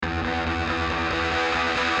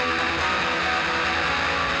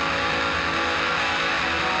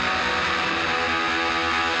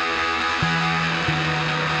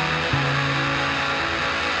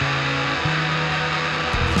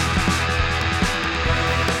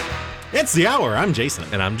It's the hour. I'm Jason.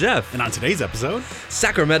 And I'm Jeff. And on today's episode,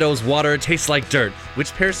 Sacramento's water tastes like dirt,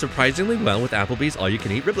 which pairs surprisingly well with Applebee's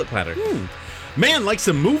all-you-can-eat riblet platter. man likes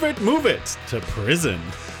to move it to prison.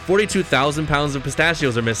 42,000 pounds of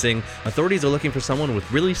pistachios are missing. Authorities are looking for someone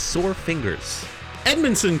with really sore fingers.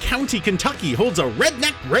 Edmonson County, Kentucky holds a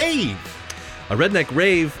redneck rave. A redneck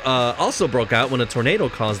rave also broke out when a tornado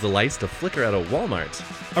caused the lights to flicker at a Walmart.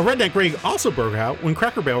 A redneck rave also broke out when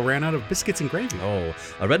Cracker Barrel ran out of biscuits and gravy. Oh,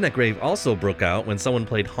 a redneck rave also broke out when someone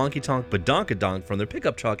played honky tonk badonkadonk from their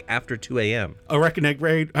pickup truck after 2 a.m. A redneck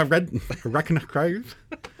rave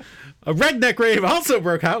also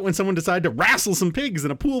broke out when someone decided to wrestle some pigs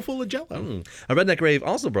in a pool full of Jell-O. A redneck rave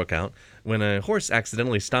also broke out when a horse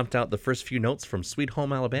accidentally stomped out the first few notes from Sweet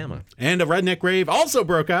Home Alabama. And a redneck rave also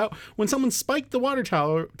broke out when someone spiked the water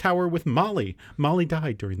tower with Molly. Molly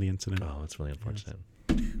died during the incident. Oh, that's really unfortunate.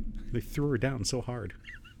 They threw her down so hard.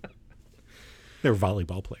 They were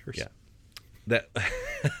volleyball players. Yeah. That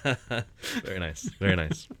very nice. Very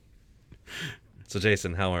nice. So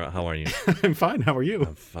Jason, how are you? I'm fine. How are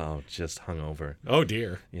you? I'm just hungover. Oh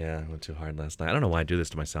dear. Yeah, I went too hard last night. I don't know why I do this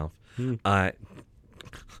to myself. I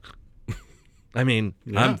mean,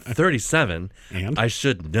 Yeah. I'm 37. And? I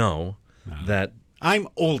should know that. I'm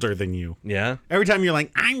older than you. Yeah. Every time you're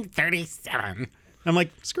like, I'm 37. I'm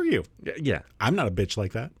like, screw you. Yeah. I'm not a bitch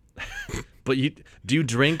like that. But do you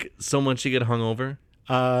drink so much you get hungover?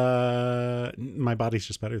 My body's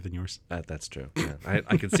just better than yours. That's true. Yeah.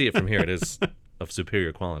 I can see it from here. It is of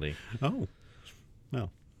superior quality. Oh.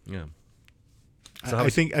 Well. Yeah. So I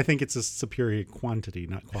think it's a superior quantity,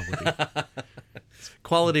 not quality.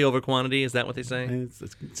 Quality over quantity, is that what they say?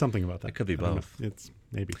 It's something about that. It could be I don't both. know. It's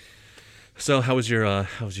maybe. So how was your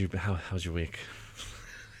week?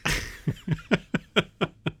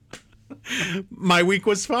 My week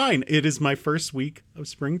was fine. It is my first week of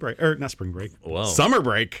spring break, or not spring break. Whoa. Summer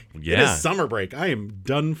break. Yeah. It is summer break. I am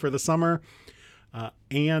done for the summer.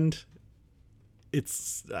 And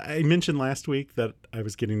I mentioned last week that I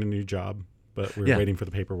was getting a new job, but we were waiting for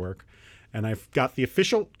the paperwork. And I've got the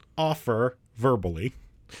official offer verbally.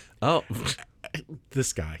 Oh.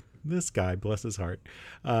 This guy, bless his heart.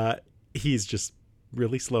 He's just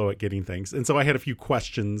really slow at getting things. And so I had a few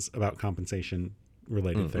questions about compensation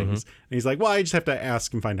related things. And he's like, well, I just have to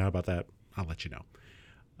ask and find out about that. I'll let you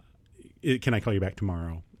know. Can I call you back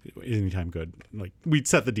tomorrow? Anytime good. Like, we'd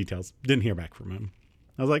set the details. Didn't hear back from him.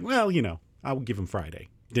 I was like, well, I'll give him Friday.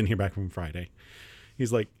 Didn't hear back from him Friday.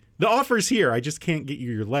 He's like, the offer's here. I just can't get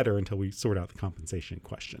you your letter until we sort out the compensation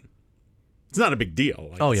question. It's not a big deal.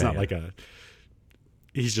 Like, it's not like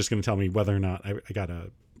he's just going to tell me whether or not I got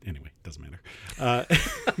anyway, doesn't matter.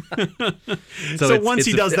 So once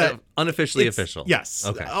he does that, unofficially official. Yes.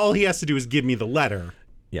 Okay. All he has to do is give me the letter.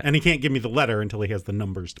 Yeah. And he can't give me the letter until he has the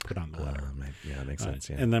numbers to put on the letter. Yeah, that makes sense.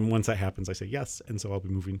 Yeah. And then once that happens, I say yes. And so I'll be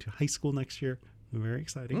moving to high school next year. Very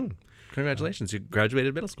exciting. Congratulations. You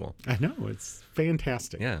graduated middle school. I know. It's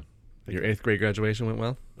fantastic. Yeah. Your 8th grade graduation went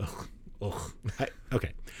well?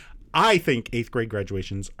 Okay. I think 8th grade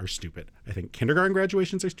graduations are stupid. I think kindergarten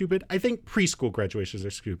graduations are stupid. I think preschool graduations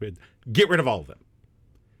are stupid. Get rid of all of them.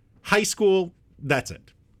 High school, that's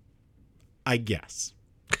it. I guess.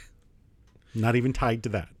 Not even tied to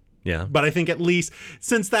that. Yeah. But I think at least,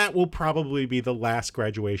 since that will probably be the last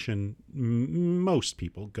graduation most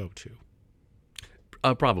people go to.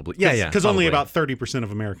 Probably. Yeah. Because only about 30%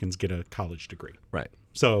 of Americans get a college degree. Right.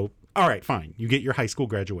 So, all right, fine. You get your high school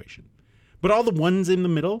graduation. But all the ones in the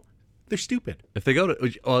middle, they're stupid. If they go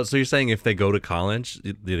to, so you're saying if they go to college,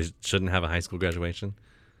 they shouldn't have a high school graduation?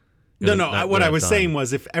 No. What I was saying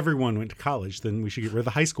was if everyone went to college, then we should get rid of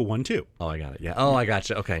the high school one too. Oh, I got it. Yeah. Oh, I got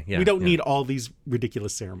you. Okay. Yeah. We don't need all these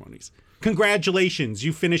ridiculous ceremonies. Congratulations,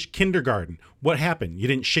 you finished kindergarten. What happened? You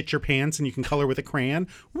didn't shit your pants and you can color with a crayon?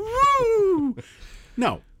 Woo!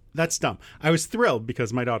 No, that's dumb. I was thrilled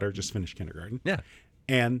because my daughter just finished kindergarten. Yeah.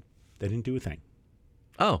 And they didn't do a thing.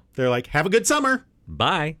 Oh. They're like, have a good summer.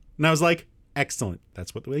 Bye. And I was like, excellent.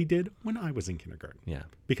 That's what they did when I was in kindergarten. Yeah.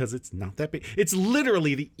 Because it's not that big. It's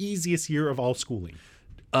literally the easiest year of all schooling.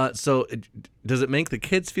 So does it make the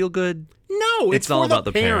kids feel good? No, it's all for about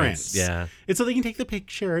the parents. Yeah. It's so they can take the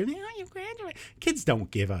picture. And, you graduate. Kids don't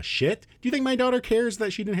give a shit. Do you think my daughter cares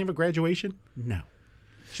that she didn't have a graduation? No.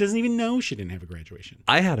 She doesn't even know she didn't have a graduation.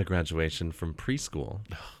 I had a graduation from preschool.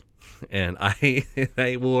 And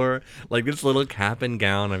I wore like this little cap and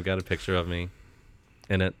gown. I've got a picture of me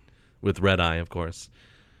in it with red eye, of course.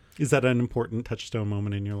 Is that an important touchstone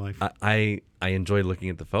moment in your life? I enjoy looking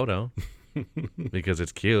at the photo because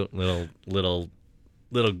it's cute. Little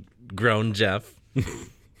grown Jeff. It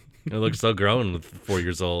looks so grown with 4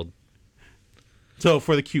 years old. So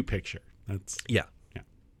for the cute picture, that's yeah.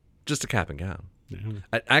 Just a cap and gown.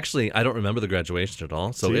 Yeah. I don't remember the graduation at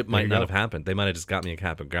all, so See, it might there you not go. have happened. They might have just got me a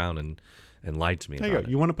cap and gown and lied to me There you about go.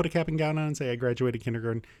 it. You want to put a cap and gown on and say I graduated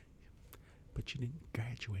kindergarten, but you didn't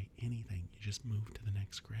graduate anything. You just moved to the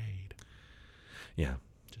next grade. Yeah.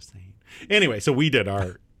 Just saying. Anyway, so we did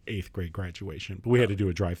our 8th grade graduation, but we had to do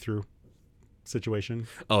a drive-through situation.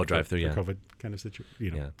 Oh, drive-through, for yeah. COVID kind of situation.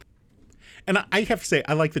 You know. Yeah. And I have to say,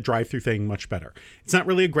 I like the drive-through thing much better. It's not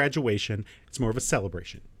really a graduation. It's more of a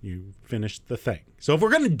celebration. You finished the thing. So if we're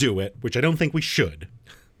going to do it, which I don't think we should,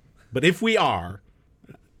 but if we are,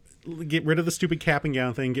 get rid of the stupid cap and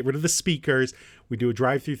gown thing. Get rid of the speakers. We do a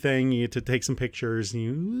drive-through thing. You get to take some pictures. And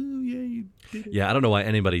you did it. Yeah, I don't know why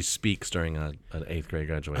anybody speaks during an 8th grade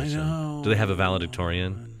graduation. I know. Do they have a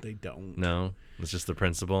valedictorian? They don't. No? It's just the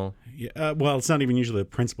principal? Yeah. Well, it's not even usually the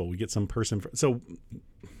principal. We get some person. So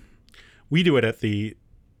we do it at the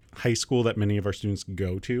high school that many of our students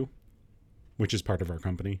go to, which is part of our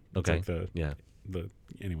company. It's Okay. like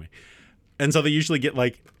anyway. And so they usually get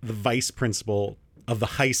like the vice principal of the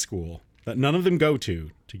high school that none of them go to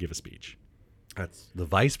give a speech. That's the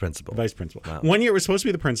vice principal. The vice principal. Wow. One year it was supposed to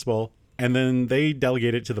be the principal, and then they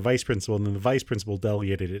delegated it to the vice principal, and then the vice principal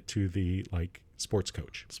delegated it to the like sports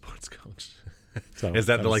coach. Sports coach. So Is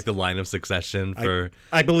that like the line of succession for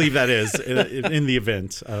I believe that is in the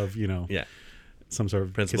event of yeah, some sort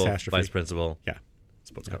of principal, catastrophe. vice principal, Yeah.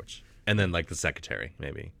 sports Yeah. coach, and then like the secretary,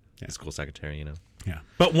 maybe Yeah. the school secretary, you know? Yeah,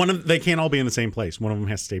 but they can't all be in the same place. One of them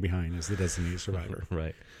has to stay behind as the designated survivor.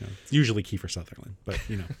 Right. You know, it's usually Kiefer Sutherland, but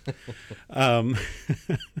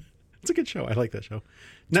it's a good show. I like that show.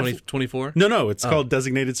 24? No, it's called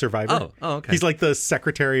Designated Survivor. Oh, okay. He's like the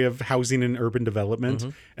Secretary of Housing and Urban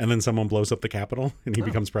Development, and then someone blows up the Capitol, and he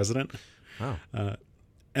becomes president. Wow.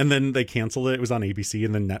 And then they canceled it. It was on ABC,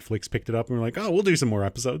 and then Netflix picked it up, and we're like, oh, we'll do some more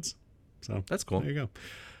episodes. So That's cool. there you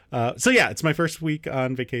go. So yeah, it's my first week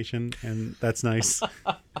on vacation, and that's nice.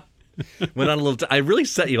 Went on a little. I really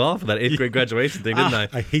set you off with that 8th grade graduation thing, didn't I?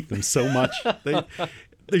 I hate them so much.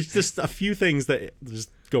 There's just a few things that just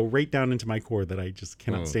go right down into my core that I just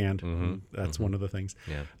cannot stand. That's one of the things.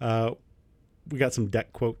 Yeah. We got some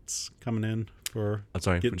deck quotes coming in for. I'm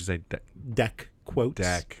sorry. What'd you say? Deck quotes.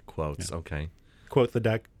 Deck quotes. Okay. Quote the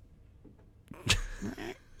deck.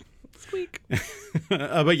 Squeak.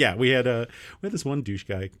 But yeah, we had this one douche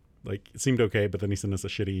guy. Like, it seemed okay, but then he sent us a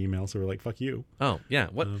shitty email, so we're like, "Fuck you." Oh yeah.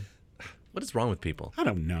 What is wrong with people? I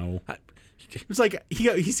don't know. It was like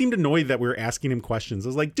he seemed annoyed that we were asking him questions. I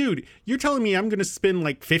was like, dude, you're telling me I'm going to spend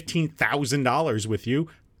like $15,000 with you.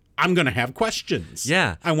 I'm going to have questions.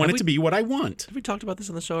 Yeah. I want it to be what I want. Have we talked about this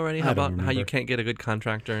on the show already? I How don't about how you remember. can't get a good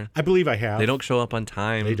contractor? I believe I have. They don't show up on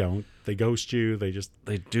time. They don't. They ghost you. They just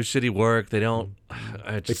They do shitty work. They don't.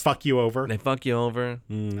 they fuck you over. They fuck you over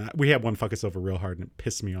We had one fuck us over real hard, and it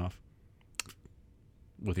pissed me off.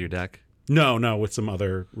 with your deck. No, with some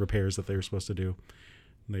other repairs that they were supposed to do.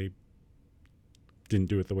 They didn't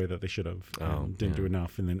do it the way that they should have. Didn't do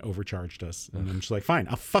enough, and then overcharged us. And I'm just like, fine,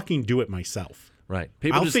 I'll fucking do it myself. Right.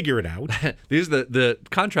 I'll figure it out. These the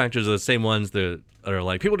contractors are the same ones that are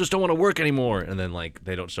like, people just don't want to work anymore, and then like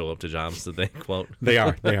they don't show up to jobs that they quote. They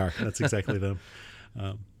are. That's exactly them.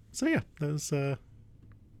 So yeah, that was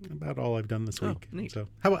about all I've done this week. Neat. So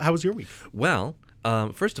how was your week? Well,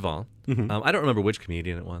 first of all, I don't remember which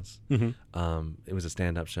comedian it was. It was a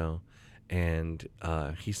stand-up show, and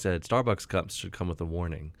he said Starbucks cups should come with a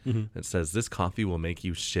warning. It says, "This coffee will make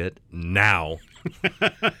you shit now."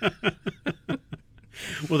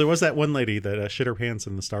 Well, there was that one lady that shit her pants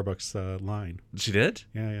in the Starbucks line. She did?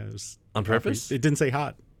 Yeah, it was On purpose? It didn't say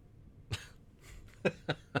hot.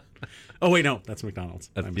 Oh wait, no, that's McDonald's.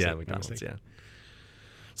 My Yeah, mistake, McDonald's. Yeah.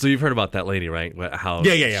 So you've heard about that lady, right? How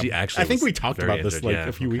Yeah. she actually I think was we talked very about this injured. like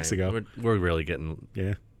a few weeks ago. We're really getting.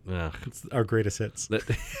 Yeah, Ugh. it's our greatest hits.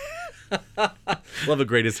 Love a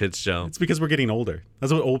greatest hits show. It's because we're getting older.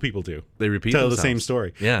 That's what old people do. They repeat Tell the themselves. same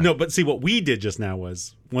story. Yeah. No, but see, what we did just now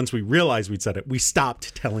was once we realized we'd said it, we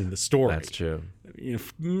stopped telling the story. That's true. You know,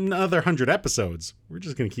 another 100 episodes, we're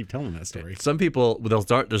just going to keep telling that story. Some people they'll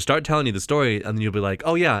start telling you the story, and then you'll be like,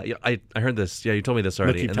 "Oh yeah, I heard this. Yeah, you told me this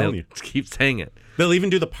already." keep And telling they'll you. keep saying it. They'll even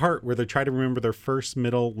do the part where they try to remember their first,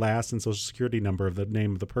 middle, last, and social security number of the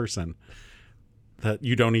name of the person that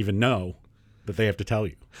you don't even know that they have to tell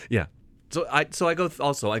you. Yeah. So I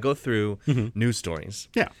go through news stories.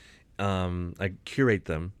 Yeah. I curate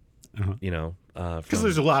them. You know, Because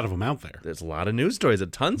there's a lot of them out there. there's a lot of news stories,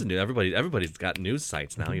 tons of news. Everybody's got news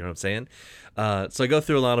sites now. You know what I'm saying? So I go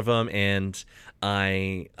through a lot of them, and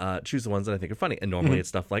I choose the ones that I think are funny. And normally it's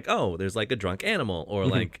stuff like, oh, there's like a drunk animal, or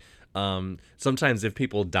like sometimes if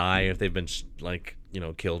people die, if they've been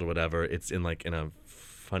killed or whatever, it's in a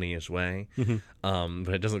funny-ish way.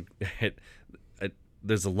 But it doesn't hit.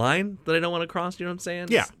 There's a line that I don't want to cross. You know what I'm saying?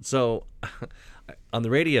 Yeah. So on the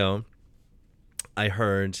radio, I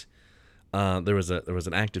heard there was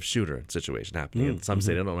an active shooter situation happening in some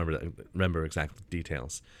state. I don't remember exact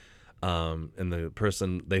details. And the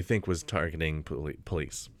person they think was targeting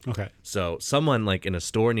police. Okay. So someone like in a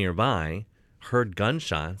store nearby heard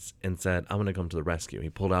gunshots and said, "I'm going to come to the rescue." He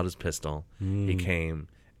pulled out his pistol. He came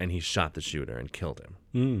and he shot the shooter and killed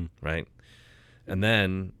him. Right. And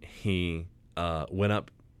then he went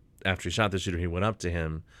up after he shot the shooter. He went up to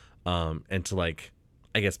him and to like,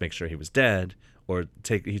 I guess, make sure he was dead or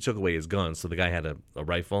he took away his gun. So the guy had a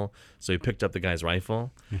rifle. So he picked up the guy's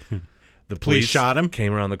rifle. The police shot him,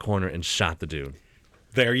 came around the corner and shot the dude.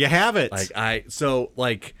 There you have it.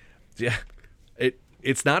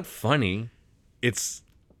 It's not funny. It's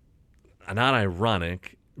not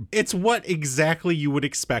ironic. It's what exactly you would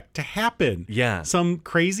expect to happen. Yeah. Some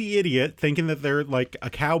crazy idiot thinking that they're like a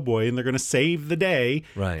cowboy and they're going to save the day.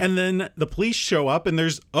 Right. And then the police show up and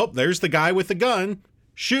there's the guy with the gun.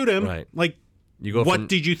 Shoot him. Right. Like, you go what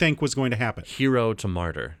did you think was going to happen? Hero to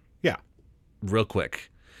martyr. Yeah. Real quick.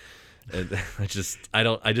 I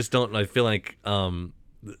feel like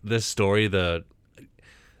this story,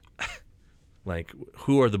 like,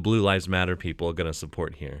 who are the Blue Lives Matter people going to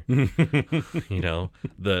support here? You know,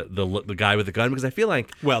 the guy with the gun, because I feel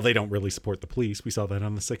like, well, they don't really support the police. We saw that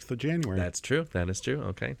on the 6th of January. That's true. That is true.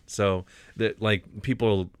 Okay. So that, like,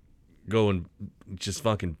 people go and just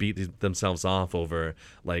fucking beat themselves off over,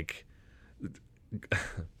 like,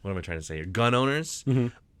 what am I trying to say here? Gun owners.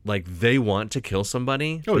 Like, they want to kill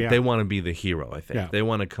somebody, but they want to be the hero, I think. Yeah. They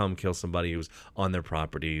want to come kill somebody who's on their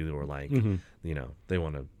property or, like, you know, they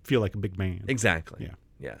want to feel like a big man. Exactly.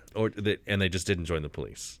 Yeah. Yeah. And they just didn't join the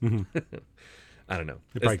police. I don't know.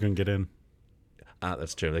 They probably couldn't get in.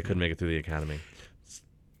 That's true. They couldn't make it through the academy.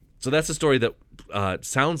 So that's a story that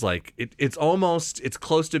sounds like it's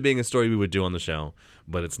close to being a story we would do on the show,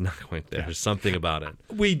 but it's not quite there. There's something about it.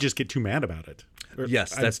 We just get too mad about it.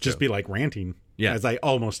 Yes, that's just true. Be like ranting. Yeah. As I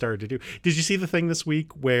almost started to do. Did you see the thing this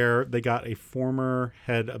week where they got a former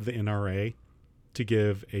head of the NRA to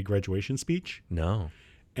give a graduation speech? No.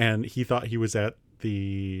 And he thought he was at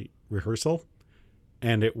the rehearsal,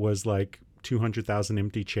 and it was like 200,000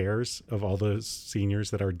 empty chairs of all the seniors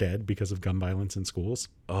that are dead because of gun violence in schools.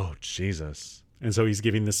 Oh, Jesus. And so he's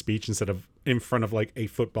giving this speech in front of like a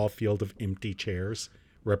football field of empty chairs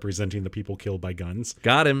representing the people killed by guns.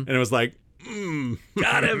 Got him. And it was like,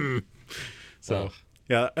 got him. So,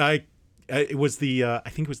 yeah, it was I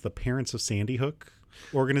think it was the Parents of Sandy Hook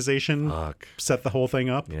organization set the whole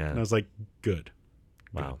thing up. Yeah. And I was like, good.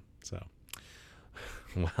 Wow. Good. So,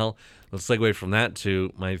 well, let's segue from that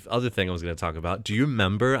to my other thing I was going to talk about. Do you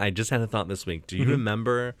remember, I just had a thought this week, do you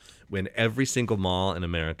remember when every single mall in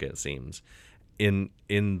America, it seems, in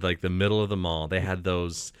like the middle of the mall, they had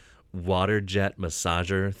those water jet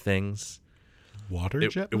massager things?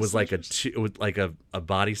 It was like a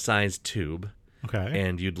body-sized tube. Okay.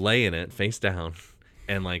 And you'd lay in it face down,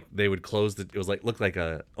 and like they would close it was like looked like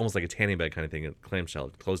almost like a tanning bed kind of thing, a clamshell.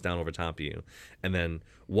 It'd close down over top of you, and then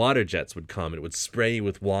water jets would come and it would spray you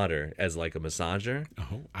with water as like a massager.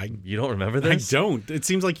 Oh, you don't remember this? I don't. It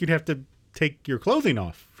seems like you'd have to take your clothing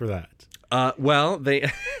off for that. Well,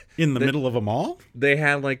 they in the middle of a mall? They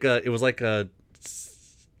had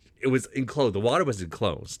it was enclosed. The water was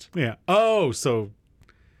enclosed. Yeah. Oh, so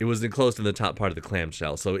it was enclosed in the top part of the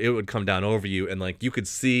clamshell, so it would come down over you, and like you could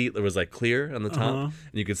see there was like clear on the top, and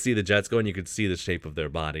you could see the jets go, and you could see the shape of their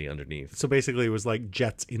body underneath. So basically, it was like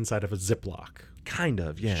jets inside of a Ziploc, kind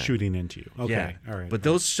of, yeah, shooting into you. Okay, yeah. All right. But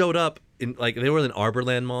those showed up in like they were in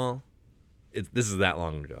Arborland Mall. This is that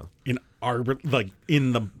long ago. In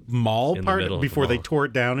in the mall in part the before the they tore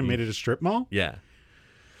it down and made it a strip mall. Yeah.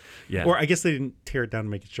 Yeah. Or I guess they didn't tear it down and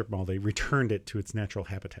make it a strip mall. They returned it to its natural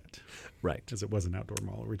habitat. Right. Because it was an outdoor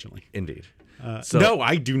mall originally. Indeed. No,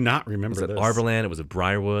 I do not remember this. It was at Arborland. It was at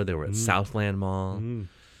Briarwood. They were at Southland Mall.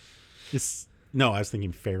 No, I was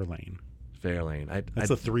thinking Fairlane. Fairlane. That's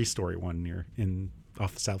a 3-story one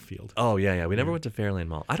off Southfield. Oh, yeah. We never went to Fairlane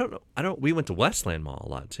Mall. I don't know. We went to Westland Mall a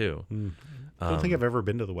lot, too. I don't think I've ever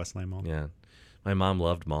been to the Westland Mall. Yeah. My mom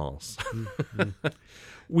loved malls.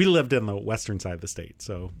 We lived in the western side of the state,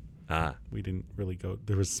 so Ah. We didn't really go.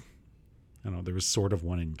 There was sort of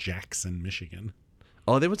one in Jackson, Michigan.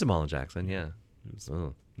 Oh, there was a mall in Jackson, yeah. It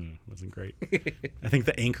wasn't great. I think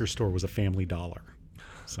the anchor store was a Family Dollar.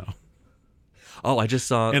 So. Oh, I just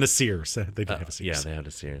saw. And a Sears. They did have a Sears. Yeah, they had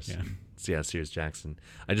a Sears. Yeah, Sears Jackson.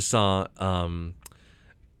 I just saw.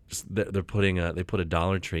 They put a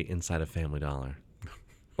Dollar Tree inside a Family Dollar,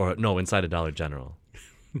 or no, inside a Dollar General.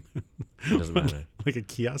 It doesn't matter. Like a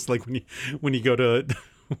kiosk, like when you go to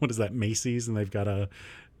what is that, Macy's, and they've got a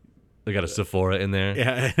Sephora in there.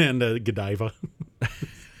 Yeah, and a Godiva.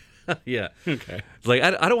 Yeah. Okay. It's like,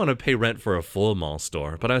 I don't want to pay rent for a full mall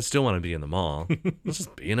store, but I still want to be in the mall. Let's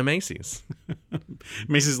just be in a Macy's.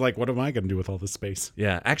 Macy's like, what am I going to do with all this space?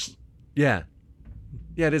 Yeah, actually, yeah.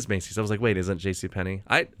 Yeah, it is Macy's. I was like, wait, isn't JCPenney?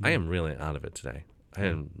 I am really out of it today. I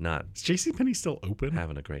am not Is JCPenney still open?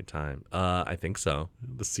 having a great time. I think so.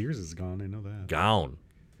 The Sears is gone. I know that. Gone.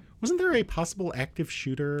 Wasn't there a possible active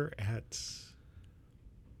shooter at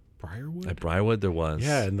Briarwood? At Briarwood, there was.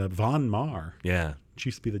 Yeah, and the Von Mar, Yeah. which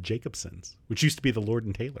used to be the Jacobsons, which used to be the Lord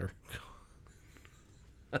and Taylor.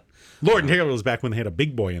 Lord and Taylor was back when they had a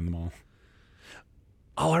big boy in the mall.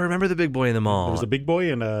 Oh, I remember the big boy in the mall. There was a big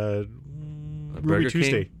boy and a Ruby Burger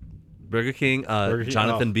Tuesday. King? Burger King, Burger King,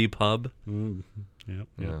 Jonathan B. Pub. Yep.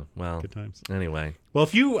 Yeah, well, Good times. anyway. Well,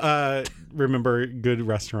 if you remember good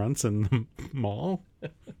restaurants in the mall,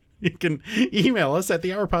 you can email us at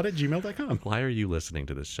thehourpod@gmail.com. Why are you listening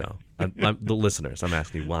to this show? The listeners, I'm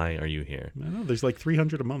asking, why are you here? I don't know. There's like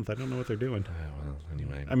 300 a month. I don't know what they're doing. Well,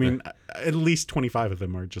 anyway. I mean, at least 25 of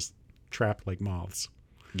them are just trapped like moths.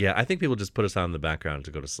 Yeah, I think people just put us on in the background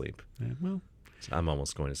to go to sleep. Yeah, well, I'm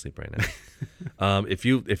almost going to sleep right now. If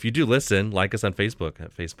you do listen, like us on Facebook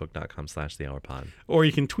at facebook.com/thehourpod. or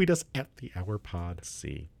you can tweet us at thehourpod.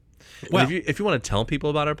 See. Well- And if you want to tell people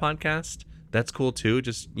about our podcast, that's cool too.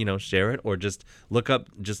 Just, share it, or just look up,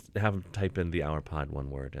 just have them type in the Hour Pod, one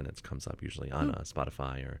word, and it comes up usually on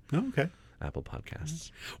Spotify or Oh, okay. Apple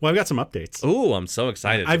Podcasts. Well, I've got some updates. Oh, I'm so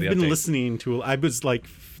excited. I've for the been update. listening to. I was like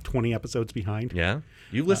 20 episodes behind. Yeah,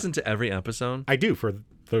 you listen to every episode. I do for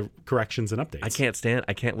the corrections and updates.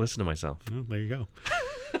 I can't listen to myself. Oh, there you go.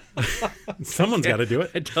 Someone's got to do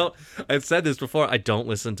it. I've said this before. I don't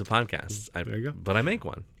listen to podcasts. There you go. But I make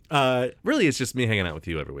one. Uh, Really, it's just me hanging out with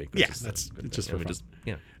you every week. Yeah, just that's a good it's just thing. for And we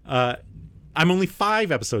fun. yeah. I'm only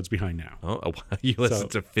 5 episodes behind now. Oh, you listen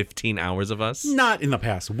to 15 hours of us? Not in the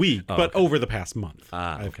past week, but over the past month.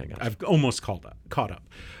 Okay, gotcha. I've almost caught up.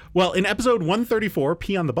 Well, in episode 134,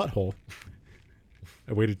 Pee on the Butthole,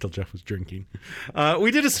 I waited till Jeff was drinking.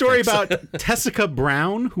 We did a story about Tessica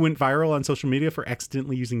Brown, who went viral on social media for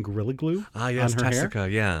accidentally using Gorilla Glue Yes, on her hair. Tessica,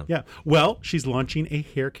 yeah. Yeah. Well, she's launching a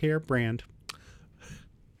hair care brand.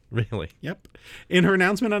 Really? Yep. In her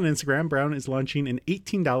announcement on Instagram, Brown is launching an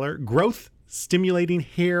 $18 growth-stimulating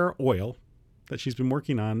hair oil that she's been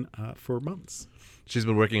working on for months. She's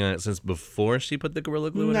been working on it since before she put the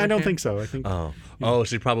Gorilla Glue in her I don't hair? think so. I think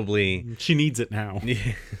she probably... she needs it now.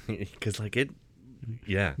 Because,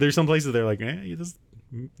 yeah. There's some places they're like,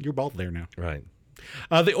 you're bald there now. Right.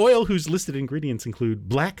 The oil, whose listed ingredients include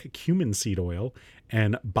black cumin seed oil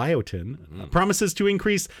and biotin, promises to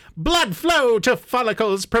increase blood flow to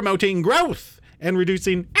follicles, promoting growth and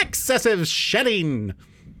reducing excessive shedding.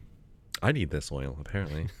 I need this oil,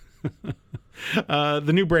 apparently.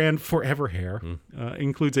 The new brand, Forever Hair,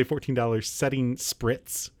 includes a $14 setting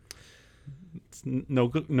spritz. It's no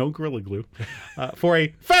Gorilla Glue. For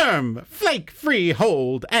a firm, flake-free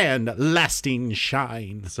hold and lasting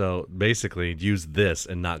shine. So basically, use this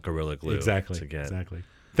and not Gorilla Glue. Exactly.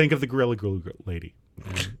 Think of the Gorilla Glue lady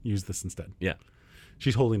and use this instead. Yeah.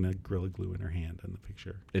 She's holding a Gorilla Glue in her hand in the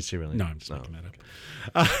picture. Is she really? No, I'm just making that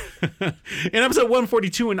up. In episode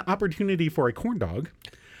 142, an opportunity for a corn dog.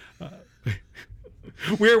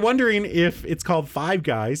 We're wondering if it's called Five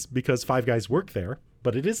Guys because 5 guys work there,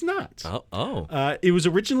 but it is not. It was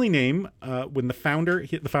originally named when the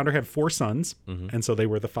founder had 4 sons, and so they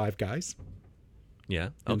were the 5 guys. Yeah.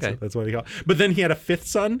 And Okay. so that's what he called. But then he had a 5th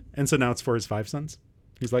son, and so now it's for his 5 sons.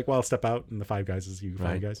 He's like, well, I'll step out, and the 5 guys is you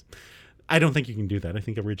 5 guys. I don't think you can do that. I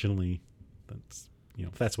think originally,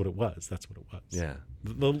 if that's what it was, that's what it was. Yeah.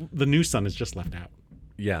 The new son is just left out.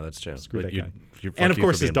 Yeah, that's true. Screw that guy. Fuck And of you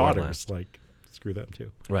course, for his being born daughters, last. screw them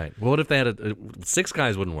too. Right. Well, what if they had 6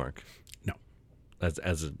 guys wouldn't work? No.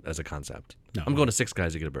 As a concept. No. I'm going to 6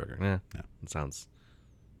 guys to get a burger. No. It sounds.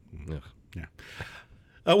 Ugh.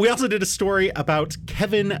 Yeah. We also did a story about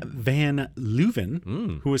Kevin Van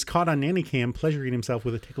Leuven, who was caught on nanny cam pleasuring himself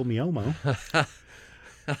with a Tickle Me Elmo.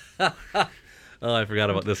 Oh, I forgot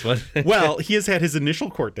about this one. Well, he has had his initial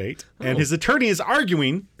court date, and his attorney is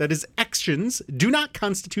arguing that his actions do not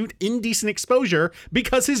constitute indecent exposure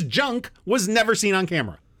because his junk was never seen on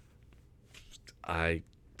camera.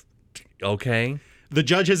 Okay. The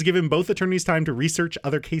judge has given both attorneys time to research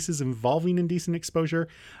other cases involving indecent exposure,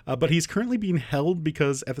 but he's currently being held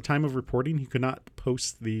because at the time of reporting, he could not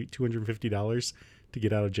post the $250 to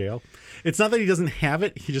get out of jail. It's not that he doesn't have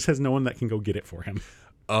it. He just has no one that can go get it for him.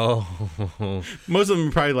 Oh. Most of them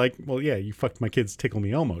are probably like, well, yeah, you fucked my kid's Tickle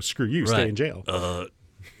Me Elmo. Screw you. Stay in jail.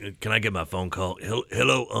 Can I get my phone call?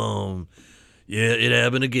 Hello. Yeah, it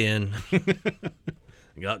happened again.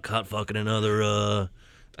 Got caught fucking another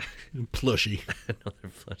Plushie.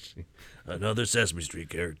 Another Sesame Street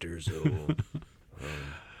character. So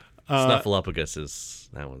Snuffleupagus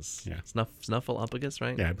Snuffleupagus,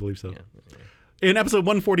 right? Yeah, I believe so. Yeah. In episode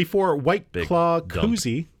 144, White Big Claw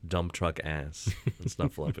Koozie. Dump truck ass.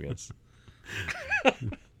 Snuffleupagus.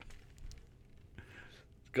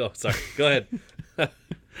 Go ahead.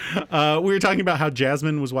 We were talking about how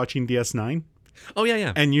Jasmine was watching DS9. Oh,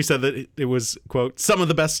 yeah. And you said that it was, quote, some of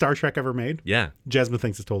the best Star Trek ever made. Yeah. Jasmine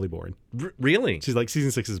thinks it's totally boring. Really? She's like, season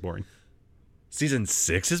 6 is boring. Season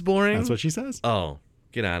 6 is boring? That's what she says. Oh,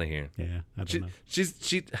 get out of here. Yeah, I don't know.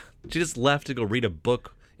 She just left to go read a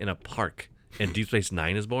book in a park, and Deep Space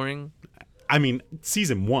Nine is boring? I mean,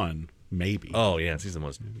 season 1, maybe. Oh, yeah, season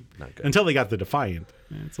 1's not good. Until they got the Defiant.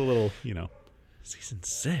 It's a little, Season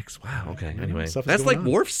 6. Wow. Okay. Yeah, anyway, stuff is that's going like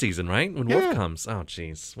on. Worf's season, right? When Worf comes. Oh,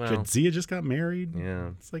 jeez. Well, Jadzia just got married. Yeah.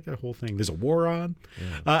 It's like a whole thing. There's a war on.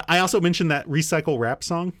 Yeah. I also mentioned that Recycle rap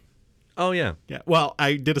song. Oh, yeah. Yeah. Well,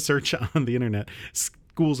 I did a search on the internet.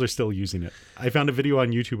 Schools are still using it. I found a video on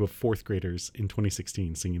YouTube of 4th graders in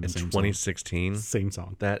 2016 singing the same 2016? song. Same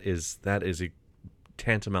song. That is a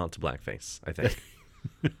tantamount to blackface, I think.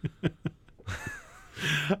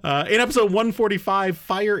 In episode 145,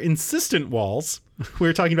 Fire Insistent Walls, we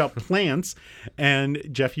were talking about plants, and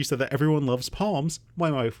Jeff, you said that everyone loves palms. My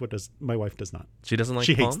wife does not. She doesn't like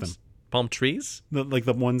She palms? hates them. Palm trees? Like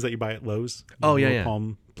the ones that you buy at Lowe's. Oh, The yeah, little yeah.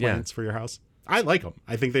 palm plants for your house. I like them.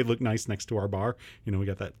 I think they look nice next to our bar. We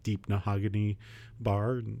got that deep mahogany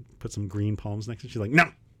bar and put some green palms next to it. She's like, no.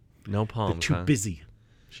 No palms, They're too busy,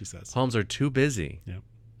 she says. Palms are too busy. Yeah.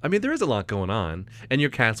 I mean, there is a lot going on, and your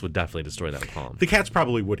cats would definitely destroy that palm. The cats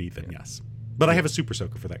probably would eat them, yes. But I have a super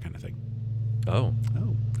soaker for that kind of thing. Oh.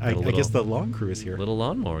 I guess the lawn crew is here. Little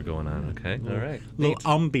lawnmower going on. Okay. All right. Little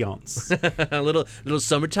ambiance. A little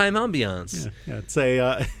summertime ambiance. Yeah. It's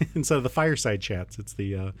a instead of the fireside chats, it's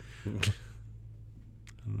the I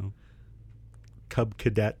don't know, Cub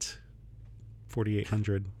Cadet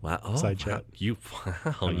 4800 side chat. You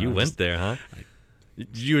went there, huh?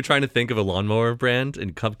 You were trying to think of a lawnmower brand,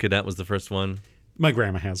 and Cub Cadet was the first one. My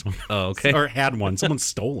grandma has one. Oh, okay. Or had one. Someone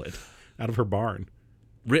stole it out of her barn.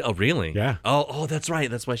 Oh, really? Yeah. Oh, that's right.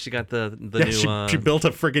 That's why she got the new. She built a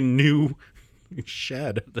friggin' new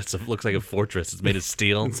shed. Looks like a fortress. It's made of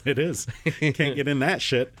steel. It is. Can't get in that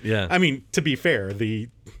shit. Yeah. I mean, to be fair, the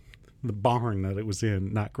barn that it was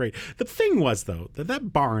in, not great. The thing was, though,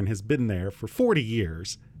 that barn has been there for 40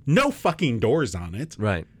 years. No fucking doors on it.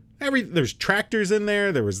 Right. There's tractors in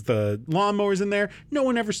there. There was the lawnmowers in there. No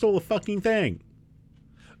one ever stole a fucking thing.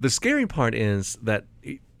 The scary part is that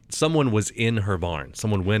someone was in her barn.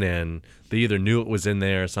 Someone went in. They either knew it was in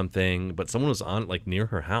there or something, but someone was on near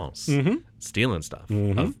her house stealing stuff.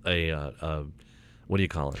 Of what do you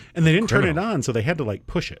call it? And they didn't turn it on, so they had to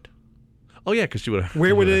push it. Oh yeah, because she would have.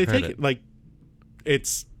 Where would they take it?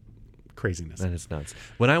 It's craziness. That is nuts.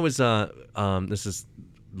 When I was this is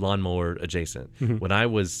lawnmower adjacent. When I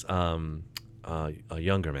was a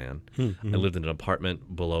younger man, I lived in an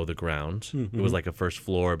apartment below the ground. It was like a first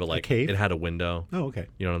floor, but a cave? it had a window. Oh, okay.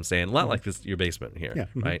 You know what I'm saying? A lot like your basement here, yeah.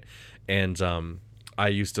 right? And I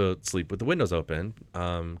used to sleep with the windows open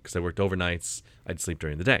because I worked overnights. I'd sleep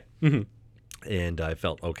during the day, and I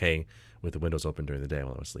felt okay with the windows open during the day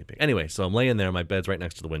while I was sleeping. Anyway, so I'm laying there. My bed's right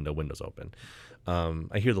next to the window, windows open.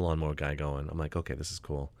 I hear the lawnmower guy going. I'm like, okay, this is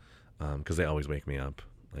cool, because they always wake me up,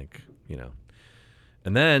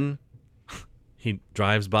 and then he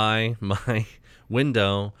drives by my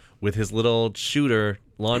window with his little shooter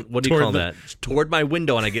what do you call that? Toward my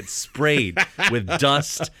window, and I get sprayed with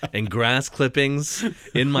dust and grass clippings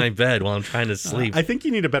in my bed while I'm trying to sleep. I think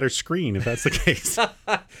you need a better screen if that's the case.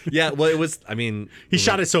 Yeah, well, it was, I mean... He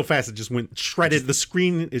shot it so fast, it just went shredded. The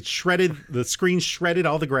screen shredded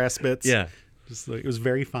all the grass bits. Yeah. It was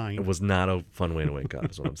very fine. It was not a fun way to wake up,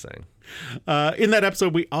 is what I'm saying. In that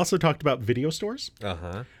episode, we also talked about video stores.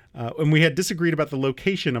 And we had disagreed about the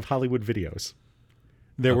location of Hollywood Videos.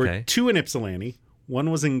 There were 2 in Ypsilanti.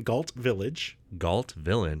 One was in Galt Village. Galt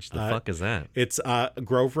Village? The fuck is that? It's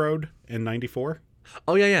Grove Road and 94.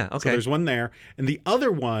 Oh, yeah. Okay. So there's one there. And the other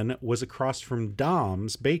one was across from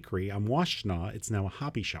Dom's Bakery on Washtenaw. It's now a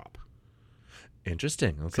hobby shop.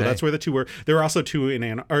 Interesting. Okay. So that's where the 2 were. There were also 3 in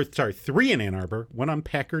Ann Arbor. One on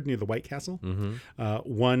Packard near the White Castle.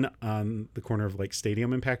 One on the corner of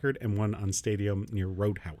Stadium and Packard, and one on Stadium near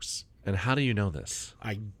Roadhouse. And how do you know this?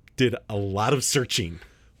 I did a lot of searching.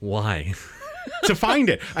 Why? to find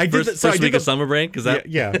it. I did First week of summer break? Is that?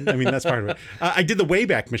 Yeah, I mean, that's part of it. I did the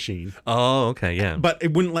Wayback Machine. Oh, okay, yeah. But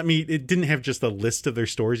it wouldn't let me, it didn't have just a list of their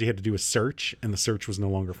stores. You had to do a search, and the search was no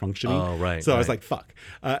longer functioning. Oh, right. So I was like, fuck.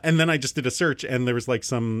 And then I just did a search, and there was like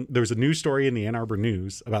there was a news story in the Ann Arbor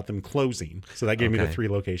News about them closing. So that gave me the 3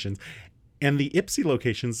 locations. And the Ipsy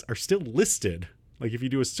locations are still listed. Like if you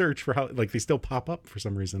do a search for how, like they still pop up for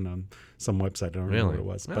some reason on some website. I don't remember what it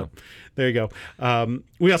was, but there you go.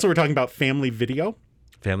 We also were talking about Family Video.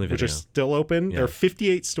 Which are still open. Yeah. There are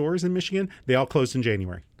 58 stores in Michigan. They all closed in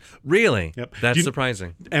January. Really? Yep. That's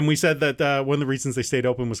surprising. And we said that one of the reasons they stayed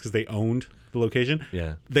open was because they owned the location.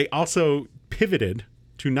 Yeah. They also pivoted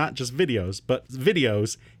to not just videos, but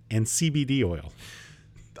videos and CBD oil.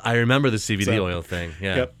 I remember the CBD oil thing.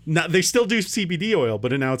 Yeah. Yep. Now they still do CBD oil,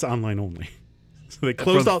 but now it's online only. So they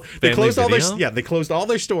closed all they closed all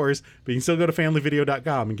their stores, but you can still go to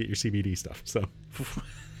familyvideo.com and get your CBD stuff. So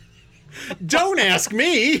don't ask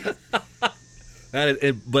me.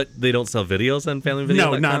 But they don't sell videos on Family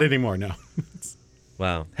Video? No, not anymore, no.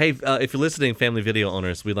 Wow. Hey, if you're listening, Family Video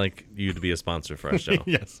owners, we'd like you to be a sponsor for our show.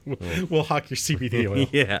 Yes. We'll hawk your CBD oil.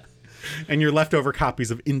 Yeah. And your leftover copies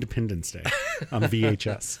of Independence Day on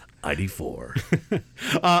VHS. ID4.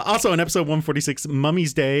 Also, in episode 146,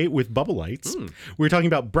 Mummy's Day with Bubble Lights, we were talking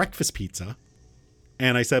about breakfast pizza.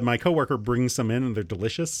 And I said my coworker brings some in, and they're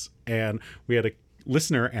delicious. And we had a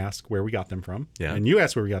listener ask where we got them from. Yeah. And you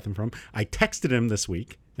asked where we got them from. I texted him this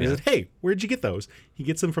week. And I said, hey, where'd you get those? He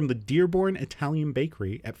gets them from the Dearborn Italian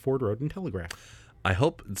Bakery at Ford Road and Telegraph. I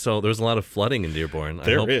hope so. There's a lot of flooding in Dearborn.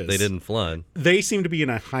 I hope they didn't flood. They seem to be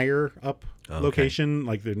in a higher up location,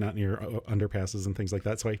 like they're not near underpasses and things like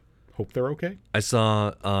that. So I hope they're okay. I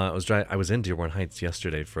saw. I was in Dearborn Heights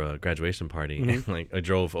yesterday for a graduation party, and like I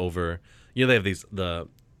drove over. You know, they have these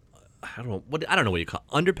I don't know what you call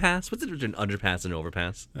underpass. What's the difference between underpass and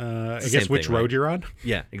overpass? I guess which road you're on.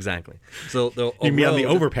 Yeah, exactly. So you can be on the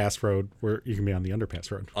overpass road, where you can be on the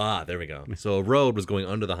underpass road. Ah, there we go. So a road was going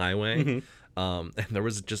under the highway, and there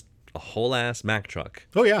was just a whole ass Mack truck.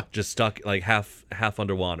 Oh yeah, just stuck like half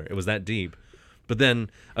underwater. It was that deep. But then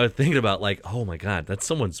I was thinking about like, oh my god, that's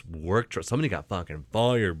someone's work truck. Somebody got fucking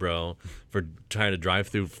fired, bro, for trying to drive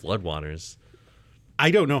through floodwaters. I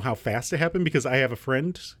don't know how fast it happened because I have a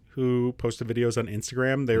friend who posted videos on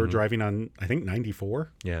Instagram. They were driving on, I think,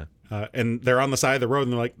 94. Yeah. And they're on the side of the road,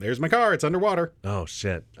 and they're like, there's my car. It's underwater. Oh,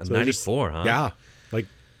 shit. So 94, huh? Yeah. Like,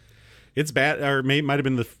 it's bad. Or it might have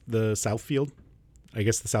been the Southfield. I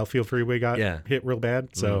guess the Southfield freeway got hit real bad.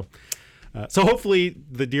 So so hopefully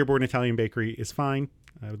the Dearborn Italian Bakery is fine.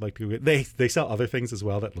 I would like to go. They sell other things as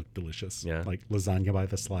well that look delicious. Yeah. Like lasagna by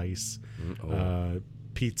the slice,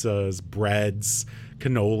 pizzas, breads,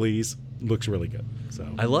 cannolis. Looks really good. So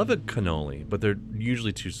I love a cannoli, but they're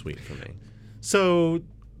usually too sweet for me. So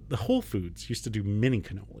the Whole Foods used to do mini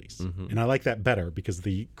cannolis, and I like that better because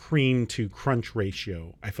the cream to crunch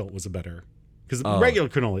ratio I felt was a better. Because regular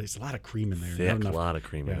cannoli, there's a lot of cream in there. Thick, a lot of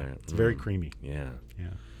cream in there. It's very creamy. Yeah.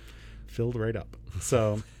 Filled right up.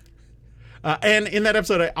 So, and in that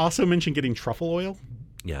episode, I also mentioned getting truffle oil.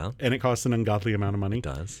 Yeah. And it costs an ungodly amount of money. It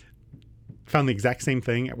does. Found the exact same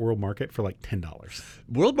thing at World Market for like $10.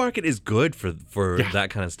 World Market is good for that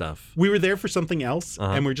kind of stuff. We were there for something else,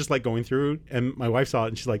 and we're just like going through, and my wife saw it,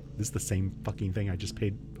 and she's like, this is the same fucking thing I just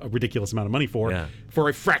paid a ridiculous amount of money for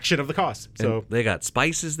a fraction of the cost. So and they got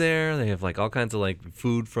spices there. They have like all kinds of like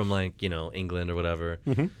food from like, England or whatever,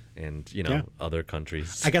 and, other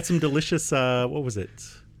countries. I got some delicious, what was it?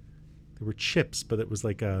 There were chips, but it was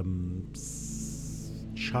like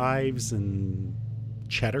chives and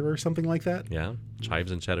cheddar or something like that. Yeah,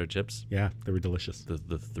 chives and cheddar chips. Yeah, they were delicious.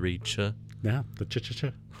 The three ch. Yeah, the ch.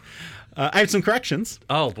 I have some corrections.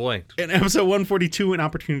 Oh boy! In episode 142, an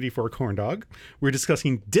opportunity for a corn dog. We're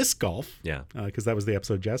discussing disc golf. Yeah, because that was the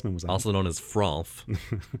episode Jasmine was on. Also known as frolf.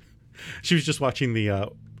 She was just watching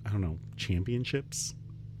the championships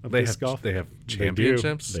of disc golf. They have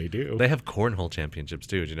championships. They do. They have cornhole championships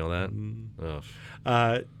too. Did you know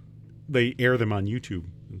that? They air them on YouTube,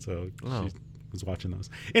 and so she was watching those.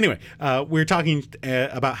 Anyway, we're talking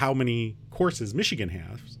about how many courses Michigan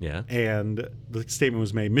has. Yeah. And the statement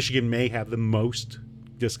was made, Michigan may have the most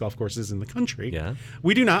disc golf courses in the country. Yeah.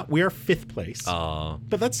 We do not. We are 5th place.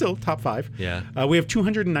 But that's still top 5. Yeah. We have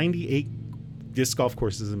 298 disc golf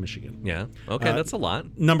courses in Michigan. Yeah. Okay, that's a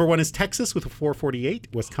lot. Number 1 is Texas with 448,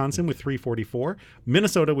 Wisconsin with 344,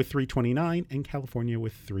 Minnesota with 329, and California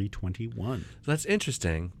with 321. So that's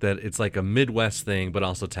interesting that it's like a Midwest thing, but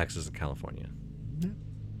also Texas and California. Yeah.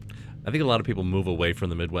 I think a lot of people move away from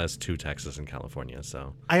the Midwest to Texas and California.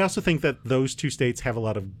 So I also think that those two states have a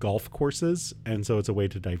lot of golf courses, and so it's a way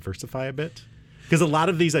to diversify a bit. Because a lot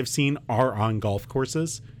of these I've seen are on golf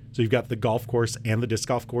courses. So you've got the golf course and the disc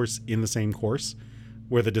golf course in the same course,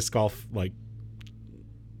 where the disc golf like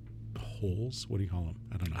holes. What do you call them?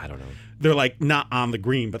 I don't know. They're like not on the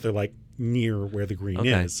green, but they're like near where the green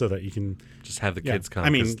is, so that you can just have the kids come. I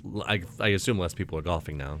mean, I assume less people are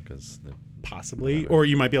golfing now because possibly, or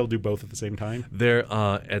you might be able to do both at the same time. They're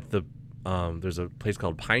at the there's a place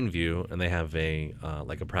called Pineview, and they have a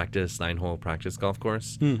like a 9-hole practice golf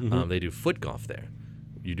course. Mm-hmm. They do foot golf there.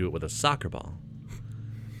 You do it with a soccer ball,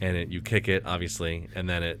 and you kick it obviously, and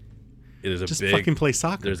then it is a just big, fucking play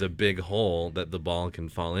soccer. There's a big hole that the ball can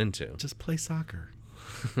fall into. Just play soccer.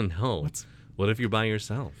 No. What if you're by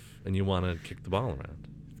yourself and you want to kick the ball around?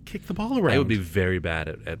 Kick the ball around. I would be very bad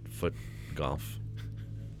at foot golf.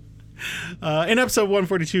 In episode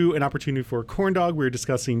 142, An Opportunity for a Corn Dog, we were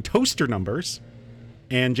discussing toaster numbers.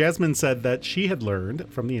 And Jasmine said that she had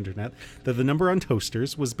learned from the internet that the number on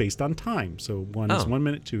toasters was based on time. So 1 is 1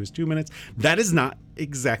 minute, 2 is 2 minutes. That is not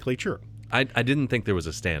exactly true. I didn't think there was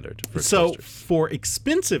a standard for toasters. So for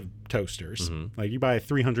expensive toasters, like you buy a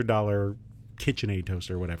 $300 KitchenAid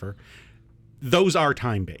toaster or whatever, those are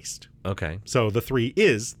time-based. Okay. So the 3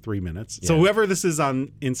 is 3 minutes. Yeah. So whoever this is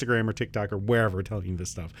on Instagram or TikTok or wherever telling you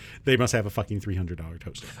this stuff, they must have a fucking $300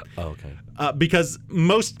 toaster. Oh, okay. Because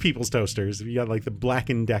most people's toasters, if you got like the Black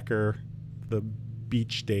 & Decker, the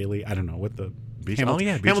Beach Daily, I don't know what the... Beach?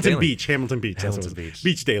 Hamilton Beach. Hamilton Beach.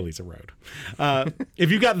 Beach Daily's a road. If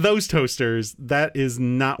you got those toasters, that is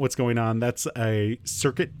not what's going on. That's a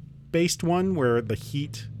circuit-based one where the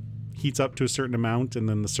heats up to a certain amount and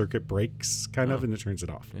then the circuit breaks kind of and it turns it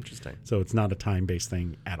off. Interesting. So it's not a time-based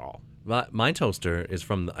thing at all. My toaster is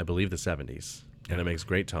from, I believe, the 70s. And it makes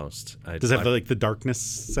great toast. Does it have the darkness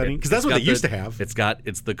setting? Because that's what they used to have.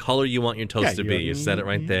 It's the color you want your toast to be. You set it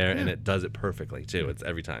right there, and it does it perfectly too. It's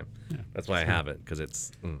every time. Yeah, that's why I have it, because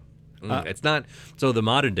it's it's not. So the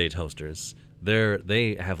modern day toasters, they're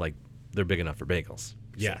big enough for bagels.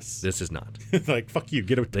 Yes. This is not. Like, fuck you.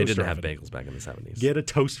 Get a toaster. They didn't have bagels back in the 70s. Get a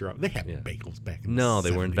toaster oven. They had bagels back in the 70s. No,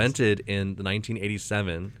 they were invented in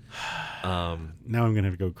 1987. Now I'm going to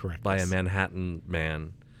have to go correct by a Manhattan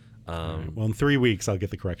man. Right. Well, in 3 weeks, I'll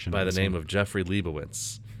get the correction. By the name of Jeffrey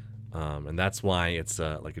Leibowitz. And that's why it's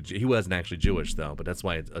he wasn't actually Jewish, though, but that's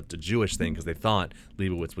why it's a Jewish thing, because they thought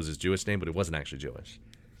Leibowitz was his Jewish name, but it wasn't actually Jewish.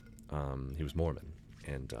 He was Mormon.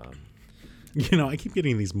 And I keep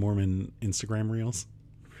getting these Mormon Instagram reels.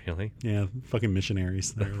 Really? Yeah, fucking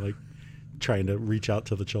missionaries. They're like trying to reach out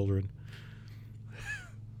to the children.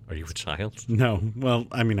 Are you a child? No. Well,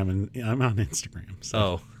 I mean, I'm on Instagram.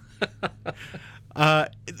 So. Oh.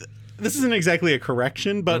 This isn't exactly a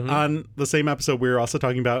correction, but on the same episode, we were also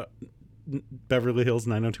talking about Beverly Hills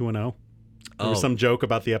 90210. There was some joke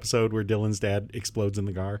about the episode where Dylan's dad explodes in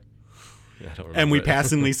the car. Yeah, I don't remember. And we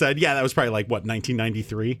passingly said, yeah, that was probably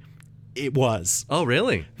 1993? It was. Oh,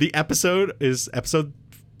 really? The episode is episode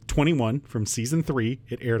 21 from season 3.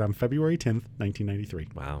 It aired on February 10th, 1993.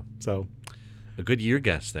 Wow. So a good year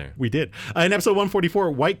guess there. We did. In episode 144,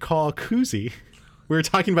 White Claw Koozie, we were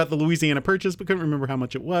talking about the Louisiana Purchase, but couldn't remember how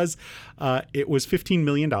much it was. It was $15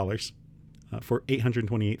 million for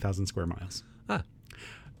 828,000 square miles. Ah.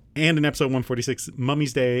 And in episode 146,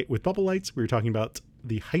 Mummy's Day with Bubble Lights, we were talking about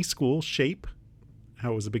the high school shape,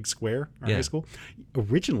 how it was a big square, our high school.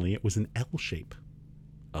 Originally, it was an L shape.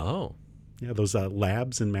 Oh. Yeah, those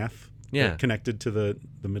labs in math connected to the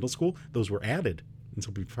middle school, those were added. And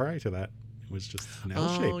so prior to that, was just an L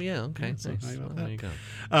shape. Oh, yeah, okay. Yeah, so nice. There you go.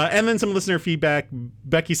 And then some listener feedback.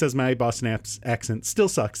 Becky says my Boston accent still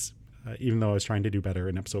sucks, even though I was trying to do better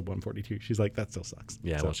in episode 142. She's like, that still sucks.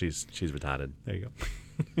 Yeah, so, well, she's retarded. There you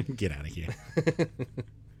go. Get out of here.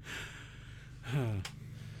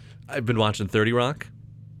 I've been watching 30 Rock.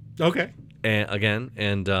 Okay.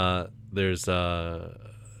 And there's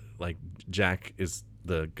like Jack is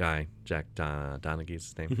the guy. Jack Donaghy's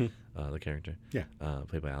his name. The character,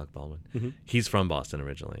 played by Alec Baldwin. He's from Boston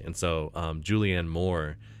originally, and so Julianne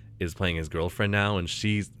Moore is playing his girlfriend now, and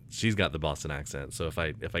she's got the Boston accent. So if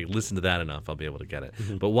I listen to that enough, I'll be able to get it.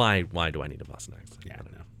 But why do I need a Boston accent? Yeah, I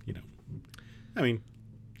don't know. I mean,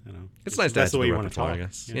 I don't know. It's nice to that's have the way you want want to talk, I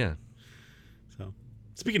guess. Yeah. So,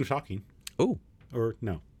 speaking of talking. Oh. Or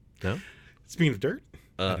no. No. Speaking of dirt.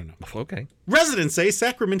 I don't know. Okay. Residents say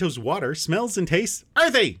Sacramento's water smells and tastes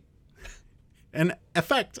earthy. An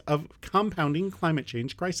effect of compounding climate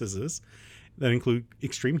change crises that include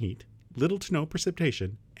extreme heat, little to no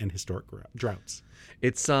precipitation, and historic droughts.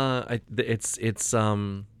 It's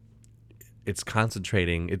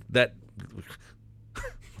concentrating. What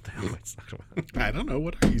the hell am I talking about? I don't know.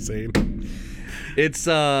 What are you saying? It's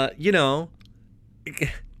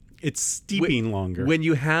It's steeping longer. When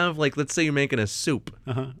you have, like, let's say you're making a soup.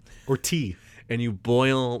 Or tea. And you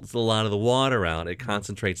boil a lot of the water out, it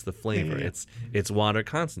concentrates the flavor. Yeah. It's water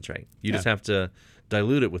concentrate. You just have to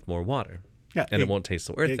dilute it with more water. Yeah, and it won't taste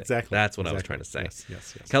so earthy. Exactly. That's what I was trying to say.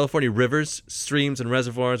 Yes. California rivers, streams, and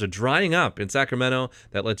reservoirs are drying up in Sacramento.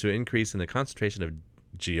 That led to an increase in the concentration of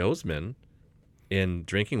geosmin in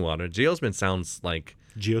drinking water. Geosmin sounds like...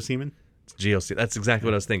 Geosemen? That's exactly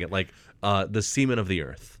what I was thinking. Like the semen of the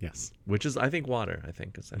earth. Yes. Which is, I think, water. I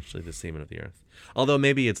think is actually the semen of the earth. Although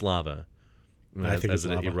maybe it's lava. As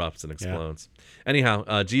it erupts and explodes. Yeah.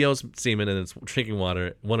 Anyhow, geosemen in its drinking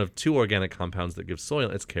water, one of 2 organic compounds that give soil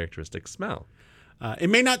its characteristic smell. It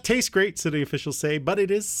may not taste great, city officials say, but it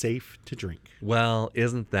is safe to drink. Well,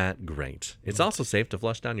 isn't that great? It's also safe to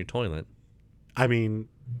flush down your toilet. I mean,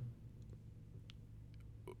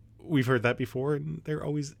 we've heard that before, and they're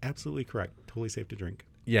always absolutely correct. Totally safe to drink.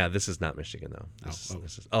 Yeah, this is not Michigan, though.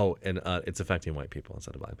 It's affecting white people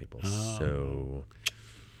instead of black people. Oh. So...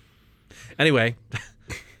 Anyway,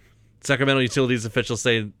 Sacramento utilities officials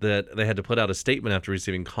say that they had to put out a statement after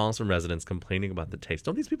receiving calls from residents complaining about the taste.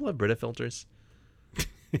 Don't these people have Brita filters?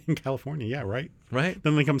 In California, yeah, right? Right?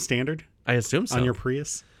 Then they come standard? I assume so. On your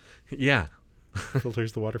Prius? Yeah.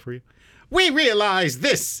 Filters the water for you? We realize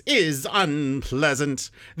this is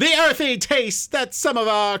unpleasant. The earthy taste that some of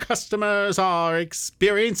our customers are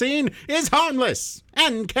experiencing is harmless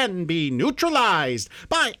and can be neutralized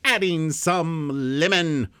by adding some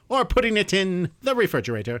lemon or putting it in the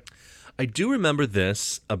refrigerator. I do remember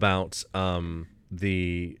this about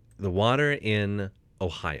the water in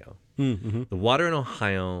Ohio. Mm-hmm. The water in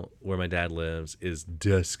Ohio, where my dad lives, is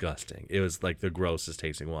disgusting. It was like the grossest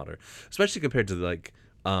tasting water, especially compared to the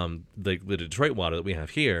Detroit water that we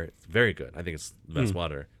have here. It's very good. I think it's the best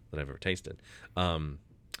water that I've ever tasted.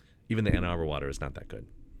 Even the Ann Arbor water is not that good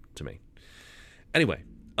to me. Anyway,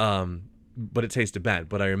 but it tasted bad.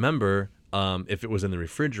 But I remember if it was in the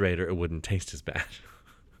refrigerator, it wouldn't taste as bad.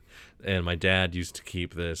 And my dad used to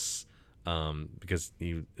keep this because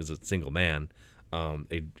he is a single man.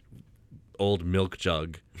 A old milk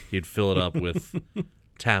jug. He'd fill it up with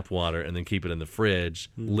tap water and then keep it in the fridge,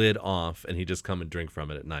 lid off, and he'd just come and drink from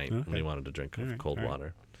it at night when he wanted to drink cold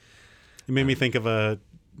water. It made me think of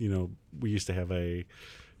we used to have I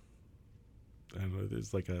don't know,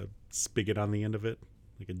 there's like a spigot on the end of it,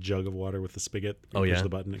 like a jug of water with a spigot. You push the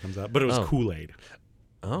button, it comes out. But it was Kool-Aid.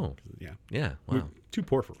 Oh. Yeah. Yeah. Wow. We're too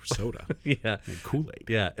poor for soda. Yeah. And Kool-Aid.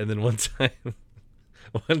 Yeah. And then one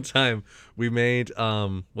time we made,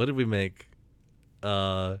 what did we make?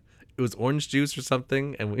 It was orange juice or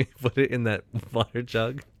something, and we put it in that water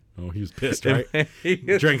jug. Oh, he was pissed, right? He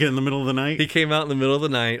drank it in the middle of the night? He came out in the middle of the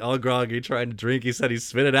night, all groggy, trying to drink. He said he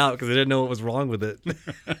spit it out because he didn't know what was wrong with it.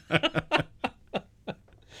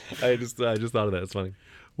 I just thought of that. It's funny.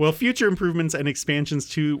 Well, future improvements and expansions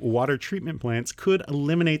to water treatment plants could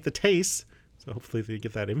eliminate the taste. So hopefully they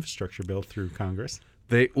get that infrastructure bill through Congress.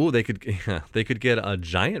 They could get a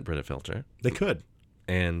giant Brita filter. They could.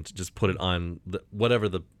 And just put it on whatever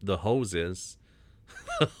the hose is.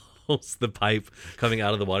 The pipe coming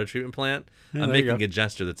out of the water treatment plant. Yeah, I'm making a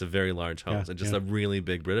gesture that's a very large hose and just a really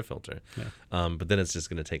big Brita filter. Yeah. But then it's just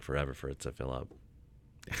going to take forever for it to fill up.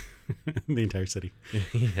 The entire city.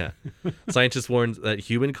 Yeah. Scientists warned that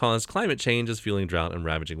human-caused climate change is fueling drought and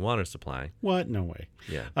ravaging water supply. What? No way.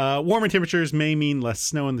 Yeah. Warmer temperatures may mean less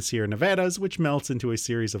snow in the Sierra Nevadas, which melts into a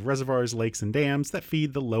series of reservoirs, lakes, and dams that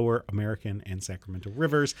feed the lower American and Sacramento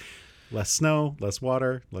rivers. Less snow, less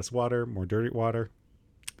water, more dirty water.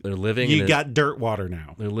 They're living. You got dirt water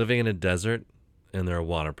now. They're living in a desert, and there are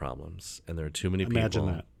water problems, and there are too many people. Imagine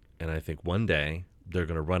that. And I think one day they're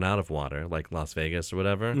going to run out of water, like Las Vegas or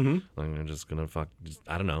whatever. Mm-hmm. And they're just going to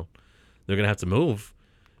I don't know. They're going to have to move.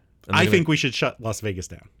 I think we should shut Las Vegas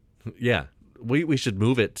down. Yeah. We should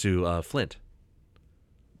move it to Flint.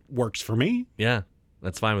 Works for me. Yeah.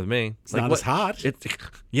 That's fine with me. It's not as hot.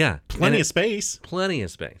 Yeah. Plenty of space. Plenty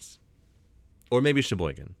of space. Or maybe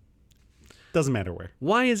Sheboygan. Doesn't matter where.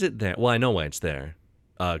 Why is it there? Well, I know why it's there.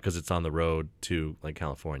 Because it's on the road to like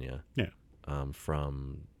California. Yeah.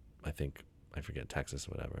 From, I forget, Texas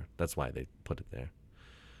or whatever. That's why they put it there.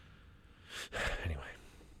 Anyway.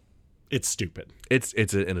 It's stupid. It's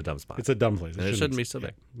in a dumb spot. It's a dumb place. It shouldn't be so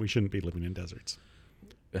big. We shouldn't be living in deserts.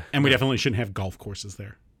 And we definitely shouldn't have golf courses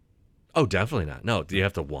there. Oh, definitely not. No, do you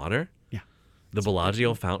have to water? Yeah. The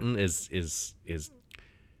Bellagio fountain is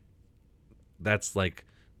that's like,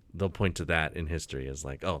 they'll point to that in history as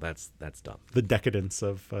like, oh, that's dumb. The decadence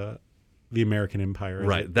of the American Empire.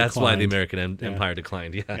 Right. That's why the American Empire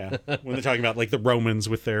declined. Yeah. When they're talking about like the Romans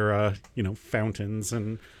with their, fountains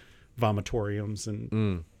and vomitoriums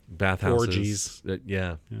and bathhouses. orgies.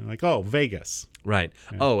 Yeah. Like, oh, Vegas. Right.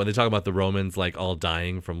 Yeah. Oh, and they talk about the Romans like all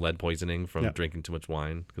dying from lead poisoning from drinking too much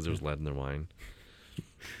wine because there was lead in their wine.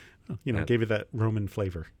 Gave it that Roman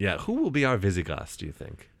flavor. Yeah. Who will be our Visigoths, do you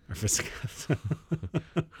think? Our Visigoths.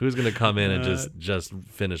 Who's going to come in and just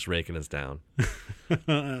finish raking us down?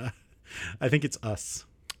 I think it's us.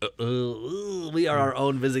 We are our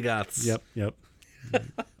own Visigoths. Yep.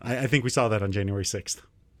 I think we saw that on January 6th.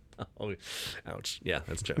 Oh, ouch. Yeah,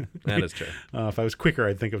 that's true. That is true. If I was quicker,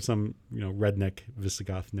 I'd think of some, redneck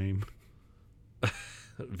Visigoth name.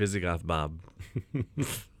 Visigoth Bob.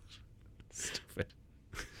 Stupid.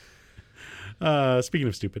 Speaking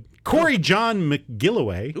of stupid, Corey John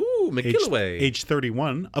McGilloway, age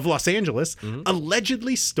 31, of Los Angeles,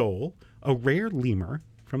 allegedly stole a rare lemur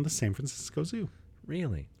from the San Francisco Zoo.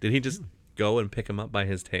 Really? Did he just go and pick him up by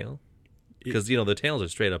his tail? Because, the tails are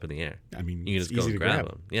straight up in the air. I mean, you can just go and grab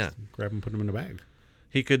them. Yeah. Just grab them, put them in a bag.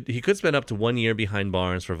 He could spend up to 1 year behind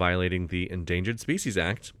bars for violating the Endangered Species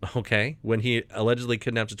Act, when he allegedly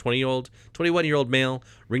kidnapped a 21-year-old male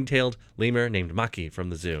ring-tailed lemur named Maki from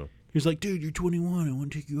the zoo. He was like, dude, you're 21. I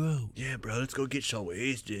want to take you out. Yeah, bro, let's go get so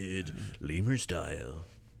wasted. Lemur style.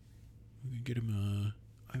 We can get him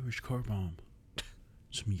Irish car bomb.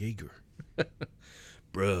 Some Jaeger.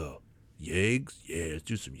 Bro, Jaegs? Yeah, let's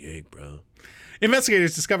do some Jaeg, bro.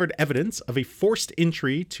 Investigators discovered evidence of a forced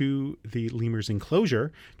entry to the lemur's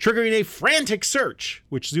enclosure, triggering a frantic search,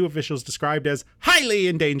 which zoo officials described as highly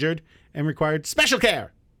endangered and required special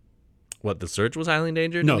care. What, the search was highly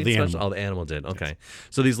endangered? No, the animal. Oh, the animal did. Okay. Yes.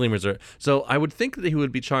 So these lemurs are... So I would think that he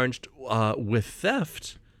would be charged with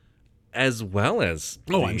theft as well as...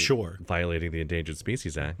 Oh, I'm sure. Violating the Endangered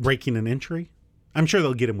Species Act. Breaking an entry? I'm sure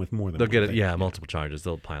they'll get him with more than They'll get it. Yeah, multiple charges.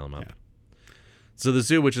 They'll pile him up. Yeah. So the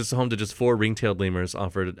zoo, which is home to just 4 ring-tailed lemurs,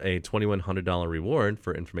 offered a $2,100 reward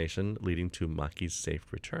for information leading to Maki's safe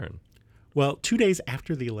return. Well, 2 days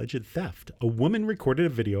after the alleged theft, a woman recorded a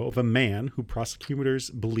video of a man who prosecutors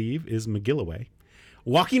believe is McGilloway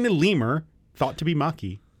walking a lemur thought to be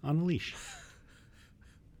Maki on a leash.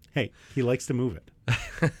 Hey, he likes to move it.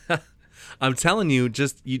 I'm telling you,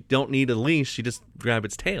 you don't need a leash. You just grab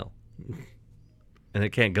its tail. And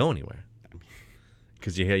it can't go anywhere.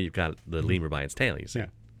 Because you've got the lemur by its tail, you see.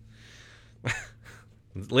 Yeah.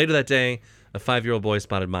 Later that day, a 5-year-old boy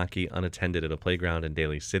spotted Maki unattended at a playground in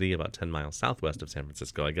Daly City, about 10 miles southwest of San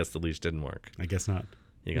Francisco. I guess the leash didn't work. I guess not.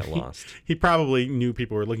 He got lost. He probably knew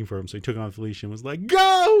people were looking for him, so he took off the leash and was like,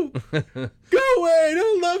 go! Go away! I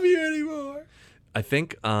don't love you anymore. I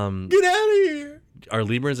think... Get out of here! Are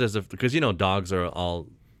lemurs because, dogs are all,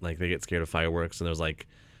 like, they get scared of fireworks, and there's, like,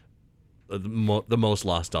 the most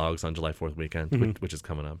lost dogs on July 4th weekend, which is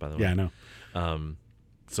coming up, by the way. Yeah, I know.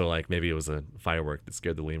 So, like, maybe it was a firework that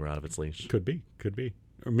scared the lemur out of its leash. Could be.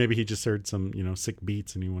 Or maybe he just heard some, sick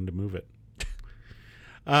beats and he wanted to move it.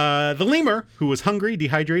 The lemur, who was hungry,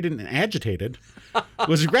 dehydrated, and agitated,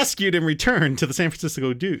 was rescued and returned to the San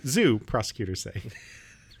Francisco Zoo, prosecutors say.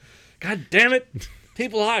 God damn it!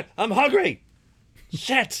 People are... I'm hungry!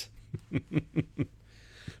 Shit!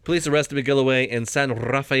 Police arrested McGilloway in San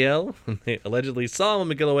Rafael. They allegedly saw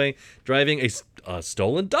McGilloway driving a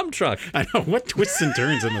stolen dump truck. I know. What twists and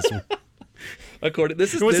turns in this one?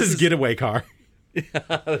 This is his getaway car.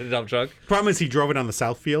 The dump truck. Problem is he drove it on the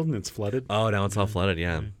south field and it's flooded. Oh, now it's all flooded,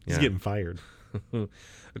 yeah. He's getting fired.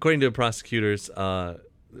 According to prosecutors, the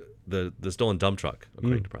stolen dump truck,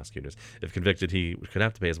 according to prosecutors, if convicted, he could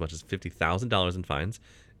have to pay as much as $50,000 in fines,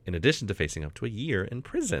 in addition to facing up to a year in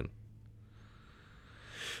prison.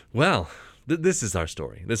 Well, this is our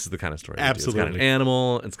story. This is the kind of story. Absolutely. It's got an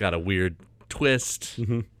animal. It's got a weird twist. I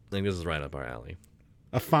think this is right up our alley.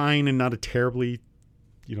 A fine and not a terribly,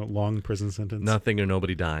 long prison sentence. Nothing or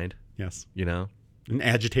nobody died. Yes. An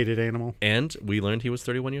agitated animal. And we learned he was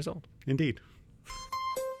 31 years old. Indeed.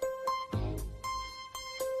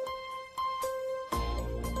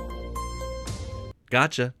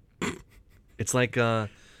 Gotcha. It's like trying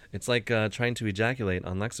to ejaculate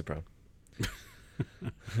on Lexapro.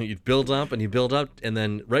 You build up, and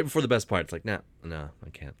then right before the best part, it's like, no, I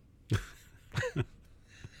can't.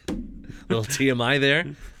 Little TMI there.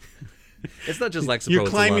 It's not just Lexapro. You're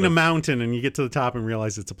climbing a mountain, and you get to the top and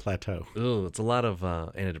realize it's a plateau. Ooh, it's a lot of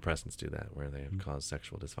antidepressants do that, where they cause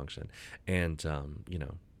sexual dysfunction, and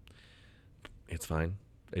it's fine.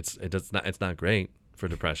 It's not great for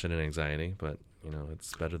depression and anxiety, but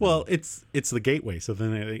it's better. Well, it's the gateway. So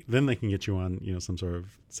then they can get you on some sort of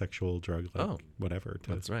sexual drug, like whatever.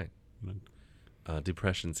 That's right.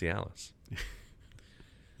 Depression Cialis.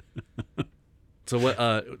 So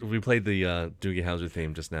what? We played the Doogie Howser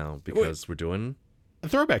theme just now because we're doing a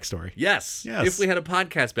throwback story. Yes. If we had a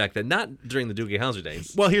podcast back then, not during the Doogie Howser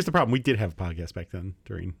days. Well, here's the problem. We did have a podcast back then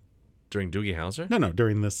during Doogie Howser? No,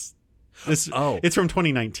 during this. It's from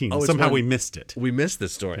 2019. Somehow we missed it. We missed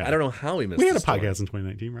this story. Yeah. I don't know how we missed it. We had a podcast in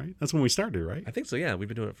 2019, right? That's when we started, right? I think so, yeah. We've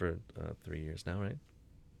been doing it for 3 years now, right?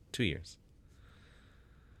 2 years.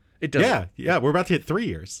 It does. Yeah. We're about to hit 3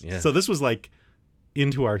 years. Yeah. So this was like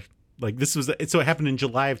into our, like this was, so it happened in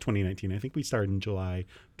July of 2019. I think we started in July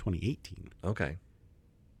 2018. Okay.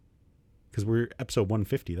 Because we're episode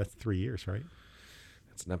 150. That's 3 years, right?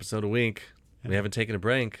 It's an episode a week. Yeah. We haven't taken a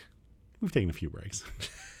break. We've taken a few breaks.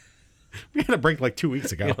 We had a break like 2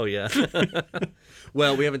 weeks ago. Oh, yeah.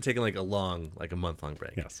 Well, we haven't taken like a month-long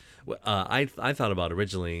break. Yes. I thought about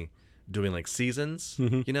originally doing like seasons,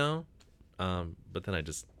 you know? But then I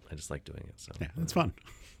just like doing it. So yeah, it's fun.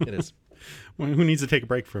 It is. Well, who needs to take a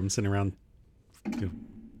break from sitting around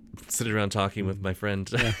talking with my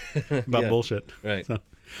friend about bullshit? Right. So,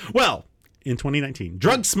 well, in 2019,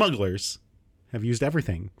 drug smugglers have used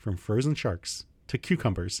everything from frozen sharks to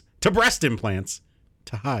cucumbers to breast implants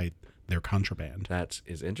to hide their contraband. That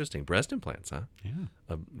is interesting. Breast implants, huh? Yeah.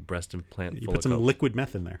 A breast implant. You put some liquid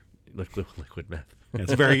meth in there. Liquid meth. Yeah,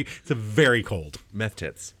 it's very cold. Meth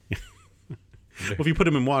tits. Well, if you put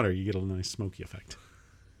them in water, you get a nice smoky effect.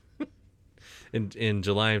 In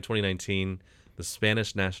July of 2019, the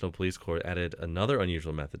Spanish National Police Corps added another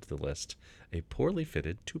unusual method to the list: a poorly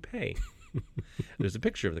fitted toupee. There's a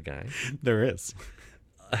picture of the guy. There is.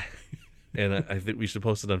 And I think we should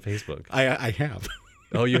post it on Facebook. I have.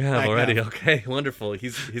 Oh, you have already? Okay, wonderful.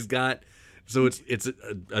 He's got, so it's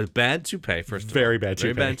a bad toupee, first of all. Very bad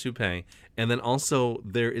toupee. Very bad toupee. And then also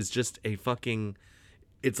there is just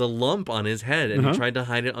it's a lump on his head, and he tried to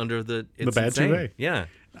hide it under the bad toupee. Yeah.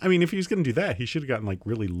 I mean, if he was going to do that, he should have gotten like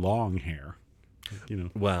really long hair. You know.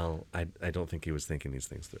 Well, I don't think he was thinking these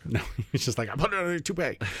things through. No, he's just like, I put it under a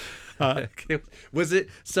toupee. Was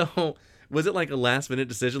it like a last minute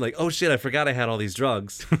decision? Like, oh shit, I forgot I had all these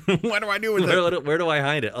drugs. What do I do with it? Where do I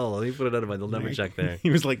hide it? Oh, let me put it under my. They'll never check there. He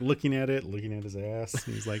was like looking at his ass.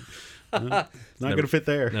 And he's like, not going to fit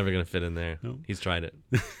there. Never going to fit in there. Nope. He's tried it.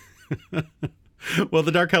 Well,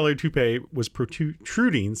 the dark colored toupee was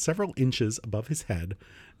protruding several inches above his head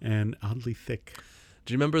and oddly thick.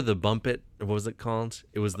 Do you remember the bump it? Or what was it called?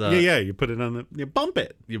 It was the You put it on bump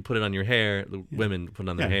it. You put it on your hair. The women put it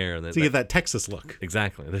on their hair, and then so you get that Texas look.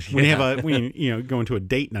 Exactly. When you go into a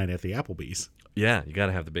date night at the Applebee's. Yeah, you got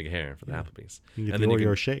to have the big hair for the Applebee's. You can get the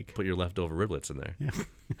Oreo shake. Put your leftover riblets in there. Yeah.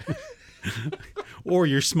 Or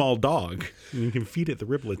your small dog, and you can feed it the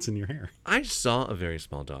riblets in your hair. I saw a very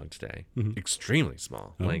small dog today. Extremely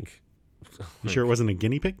small. Oh. You sure it wasn't a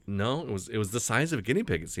guinea pig? No, it was the size of a guinea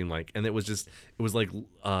pig, it seemed like. And it was like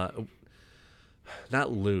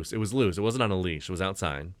not loose. It was loose. It wasn't on a leash. It was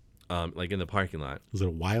outside, like in the parking lot. Was it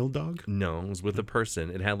a wild dog? No, it was with a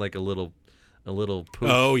person. It had like a little poof.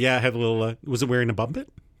 Oh yeah, it had a little. Was it wearing a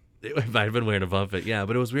bumpet? It might have been wearing a buffet, yeah,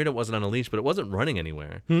 but it was weird. It wasn't on a leash, but it wasn't running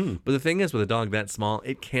anywhere. But the thing is, with a dog that small,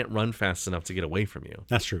 it can't run fast enough to get away from you.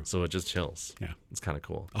 That's true. So it just chills. Yeah, it's kind of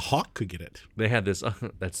cool. A hawk could get it. They had this.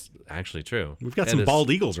 That's actually true. We've got some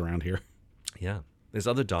bald eagles around here. Yeah, this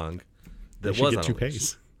other dog that was on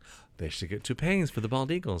toupees. They should get toupees for the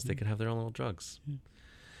bald eagles. They could have their own little drugs.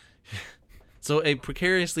 So a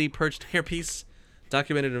precariously perched hairpiece,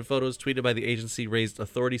 documented in photos tweeted by the agency, raised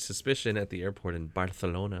authority suspicion at the airport in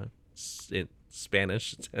Barcelona. In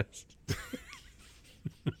Spanish, it says.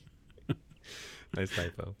 Nice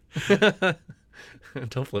typo.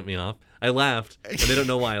 Don't flip me off. I laughed, and they don't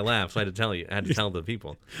know why I laughed, so I had to tell you. I had to tell the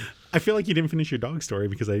people. I feel like you didn't finish your dog story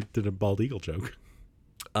because I did a bald eagle joke.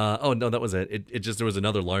 Oh no, that was it. It just, there was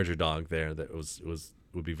another larger dog there that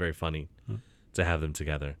would be very funny to have them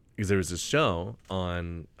together, because there was this show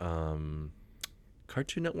on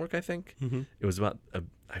Cartoon Network, I think. It was about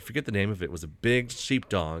I forget the name of it. It was a big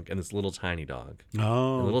sheepdog and this little tiny dog.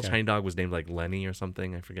 Oh, and the little tiny dog was named like Lenny or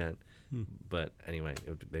something. I forget. But anyway,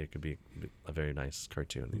 they could be a very nice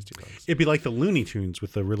cartoon, these two dogs. It'd be like the Looney Tunes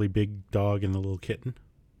with the really big dog and the little kitten.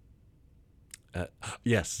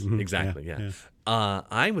 Yes, exactly. Yeah.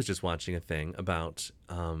 I was just watching a thing about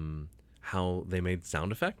how they made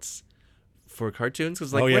sound effects for cartoons.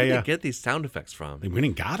 Because where did they get these sound effects from? They went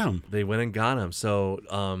and got them.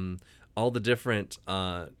 So all the different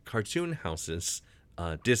cartoon houses,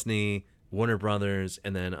 Disney, Warner Brothers,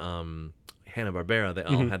 and then Hanna-Barbera, they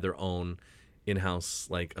all had their own in-house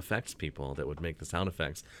like effects people that would make the sound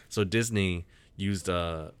effects. So Disney used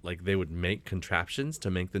they would make contraptions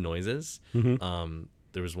to make the noises.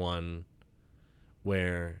 There was one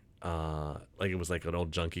where it was like an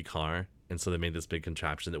old junky car, and so they made this big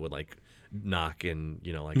contraption that would like knock and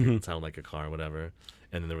like it sound like a car or whatever.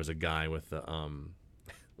 And then there was a guy with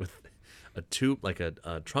with a tube, like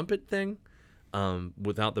a trumpet thing,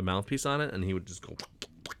 without the mouthpiece on it, and he would just go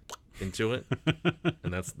into it,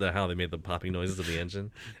 and that's how they made the popping noises of the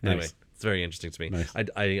engine. Anyway, Nice. it's very interesting to me. Nice.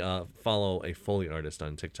 I follow a Foley artist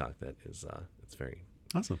on TikTok that is it's very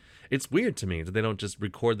Awesome. It's weird to me that they don't just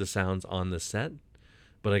record the sounds on the set,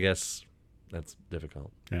 but I guess that's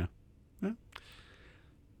difficult. Yeah.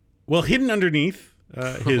 Well, hidden underneath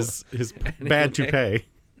his bad toupee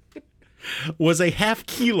was a half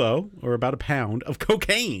kilo, or about a pound, of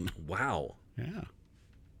cocaine. Wow. Yeah.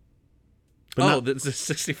 This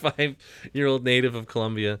 65-year-old native of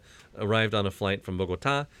Colombia arrived on a flight from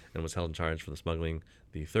Bogota and was held in charge for the smuggling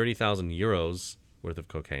the 30,000 euros worth of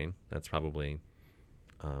cocaine. That's probably,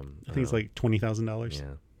 I think it's like $20,000. Yeah.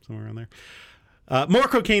 Somewhere around there. More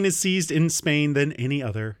cocaine is seized in Spain than any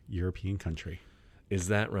other European country. Is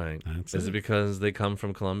that right? Is it because they come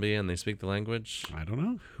from Colombia and they speak the language? I don't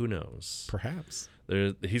know. Who knows? Perhaps.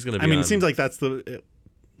 He's going to be I mean, it seems like that's the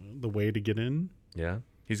way to get in. Yeah.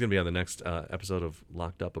 He's going to be on the next episode of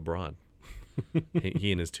Locked Up Abroad.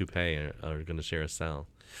 he and his toupee are going to share a cell.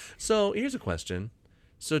 So here's a question.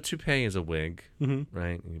 So toupee is a wig,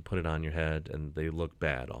 right? And you put it on your head, and they look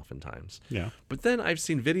bad oftentimes. Yeah. But then I've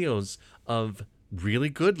seen videos of really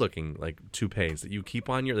good-looking like toupees that you keep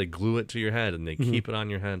on they glue it to your head, and they keep it on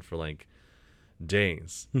your head for like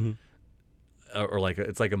days, or like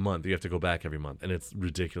it's like a month. You have to go back every month, and it's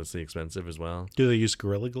ridiculously expensive as well. Do they use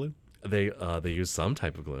Gorilla Glue? They use some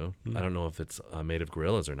type of glue. I don't know if it's made of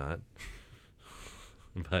gorillas or not,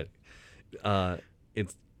 but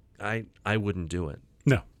it's I wouldn't do it.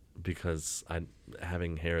 No, because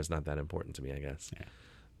having hair is not that important to me, I guess. Yeah.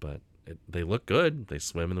 But they look good. They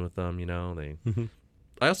swim with them, They.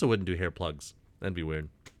 I also wouldn't do hair plugs. That'd be weird.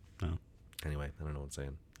 No. Anyway, I don't know what I'm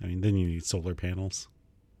saying. I mean, then you need solar panels.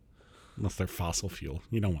 Unless they're fossil fuel.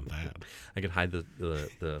 You don't want that. I could hide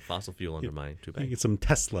the fossil fuel under my You toupee. get some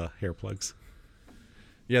Tesla hair plugs.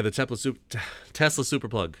 Yeah, the Tesla super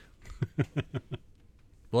plug.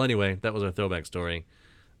 Well, anyway, that was our throwback story.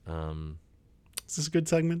 Is this a good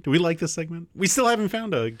segment? Do we like this segment? We still haven't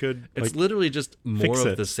found a good... It's literally just more of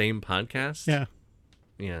it. the same podcast. Yeah.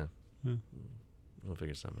 Yeah. We'll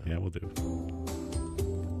figure something out. Yeah, we'll do.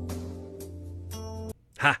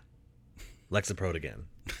 Ha! Lexapro again.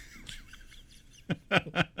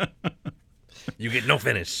 You get no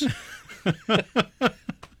finish.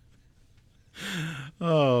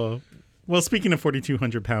 Oh. Well, speaking of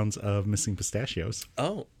 4,200 pounds of missing pistachios.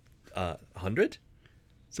 Oh, 100?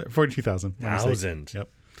 Sorry, 42,000. 1,000. Yep.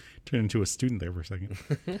 Turned into a student there for a second.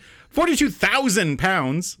 42,000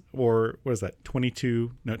 pounds, or what is that?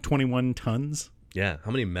 21 tons? Yeah.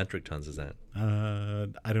 How many metric tons is that?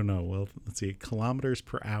 I don't know. Well, let's see. Kilometers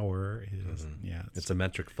per hour is, yeah. It's a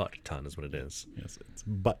metric foot ton is what it is. Yes, it's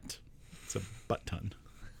butt. It's a butt ton.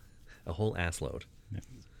 A whole ass load. Yeah.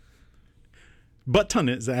 Butt ton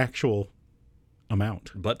is the actual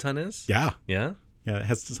amount. Butt ton is? Yeah. Yeah? Yeah, it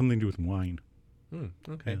has something to do with wine.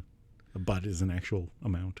 Okay. Yeah. A butt is an actual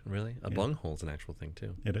amount. Really? A bunghole's an actual thing,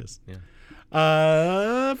 too. It is.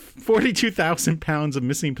 Yeah. 42,000 pounds of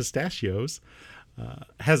missing pistachios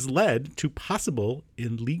has led to possible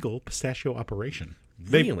illegal pistachio operation.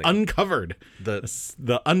 They've Really? uncovered The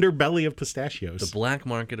underbelly of pistachios. black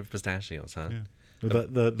market of pistachios, huh? Yeah.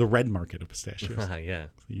 The red market of pistachios. Yeah.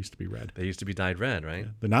 They used to be red. They used to be dyed red, right?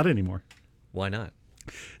 They're not anymore. Why not?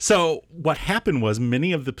 So what happened was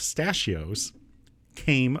many of the pistachios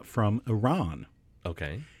came from Iran.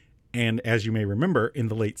 Okay. And as you may remember, in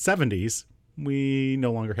the late 70s, we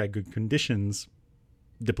no longer had good conditions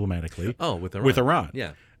diplomatically. Oh, with Iran. With Iran.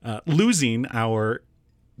 Yeah. Losing our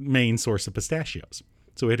main source of pistachios.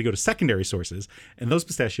 So we had to go to secondary sources, and those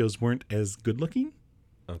pistachios weren't as good looking.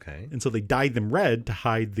 Okay. And so they dyed them red to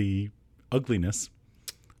hide the ugliness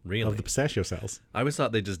Really? of the pistachio cells. I always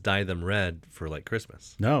thought they just dye them red for like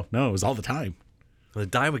Christmas. No, it was all the time. The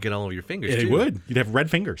dye would get all over your fingers, It too. would. You'd have red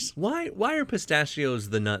fingers. Why are pistachios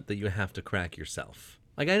the nut that you have to crack yourself?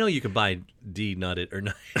 Like, I know you can buy denutted or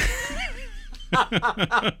not.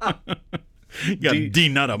 You got to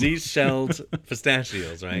denut them. De-shelled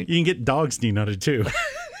pistachios, right? You can get dogs denutted too.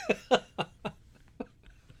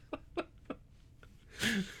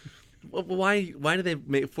 Well, why do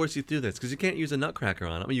they force you through this? Because you can't use a nutcracker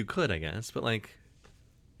on it. I mean, you could, I guess, but like,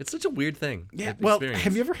 it's such a weird thing. Yeah. to Well, experience.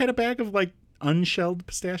 have you ever had a bag of like unshelled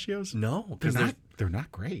pistachios? No, They're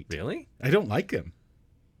not great. really. I don't like them.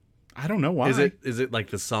 I don't know why. Is it like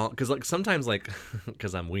the salt? Because like sometimes like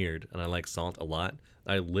because I'm weird and I like salt a lot,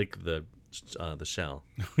 I lick the shell.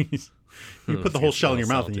 You put the whole It's shell in all your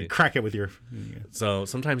mouth and salty. you crack it with your So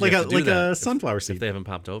sometimes like you a have to do like that a sunflower if seed. they haven't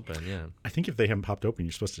popped open. Yeah. I think if they haven't popped open,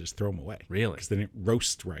 you're supposed to just throw them away. Really? Because they didn't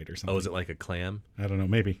roast right or something. Oh, is it like a clam? I don't know.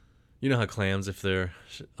 Maybe. You know how clams, if they're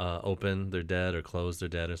open, they're dead, or closed, they're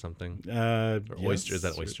dead, or something. Or oysters? Is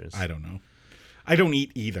that oysters? I don't know. I don't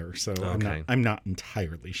eat either, so Okay. I'm not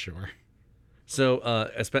entirely sure. So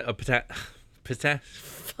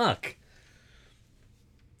fuck.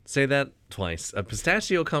 Say that twice. A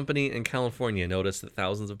pistachio company in California noticed that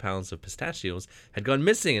thousands of pounds of pistachios had gone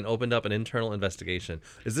missing and opened up an internal investigation.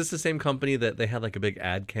 Is this the same company that they had like a big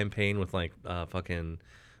ad campaign with like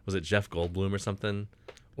was it Jeff Goldblum or something?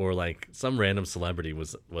 Or like some random celebrity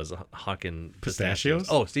was hawking pistachios?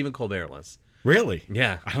 Oh, Stephen Colbert was. Really?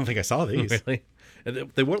 Yeah. I don't think I saw these. Really?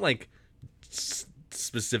 And they weren't like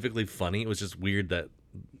specifically funny. It was just weird that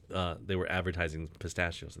they were advertising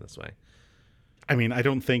pistachios in this way. I mean, I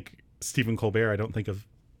don't think Stephen Colbert. I don't think of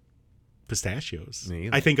pistachios. Me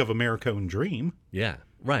either. I think of American Dream. Yeah.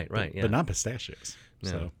 Right. Yeah. But not pistachios. No.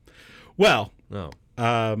 So, well, No.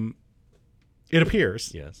 it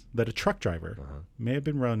appears Yes. that a truck driver may have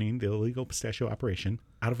been running the illegal pistachio operation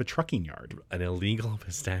out of a trucking yard. An illegal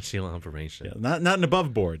pistachio operation. Yeah, not an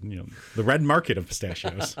above board. The red market of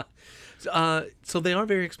pistachios. So they are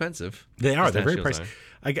very expensive. They are. They're very Pistachios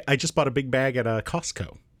pricey. I just bought a big bag at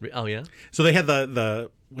Costco. Oh yeah, So they had the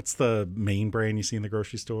what's the main brand you see in the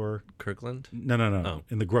grocery store? Kirkland. No. Oh.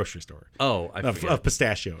 In the grocery store. Oh, I Of forget.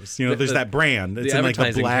 pistachios. There's that brand. It's The in like the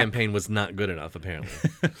advertising black. campaign was not good enough, apparently.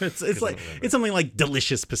 It's like it's something like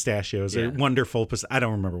delicious pistachios Yeah. or wonderful. I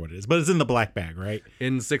don't remember what it is, but it's in the black bag, right?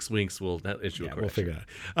 In 6 weeks, we'll issue a Yeah, correction. we'll figure that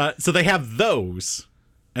out. So they have those,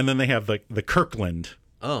 and then they have the Kirkland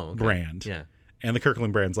Oh, okay. brand. Yeah. And the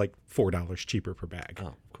Kirkland brand's like $4 cheaper per bag. Oh,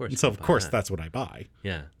 of course. And so you of buy course that. that's what I buy.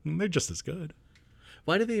 Yeah. And they're just as good.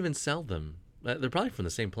 Why do they even sell them? They're probably from the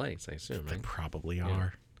same place, I assume, They right? probably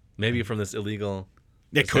are. Maybe from this illegal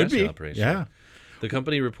It could be. pistachio operation. Yeah. The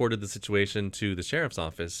company reported the situation to the sheriff's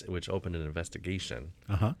office, which opened an investigation.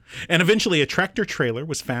 And eventually a tractor trailer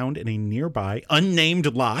was found in a nearby unnamed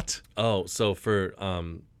lot. Oh, so for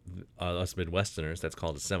us Midwesterners, that's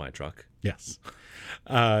called a semi-truck. Yes.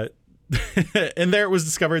 And there it was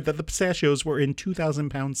discovered that the pistachios were in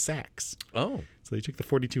 2,000-pound sacks. Oh. So they took the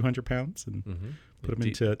 4,200 pounds and put them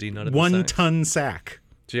into denutted the 1 sacks? ton sack.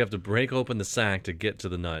 So you have to break open the sack to get to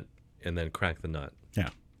the nut and then crack the nut. Yeah.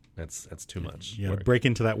 That's too much. You got to work. break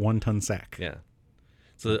into that 1 ton sack. Yeah.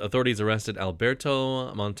 So the authorities arrested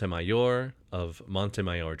Alberto Montemayor of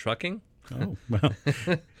Montemayor Trucking. Oh, well.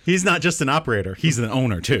 He's not just an operator. He's an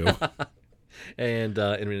owner, too. And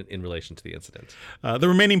in relation to the incident. The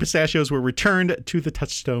remaining pistachios were returned to the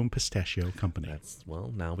Touchstone Pistachio Company.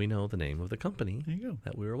 Now we know the name of the company There you go.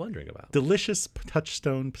 that we were wondering about. Delicious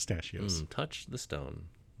Touchstone pistachios. Touch the stone.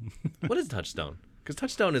 What is Touchstone? Because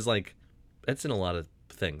Touchstone is like, that's in a lot of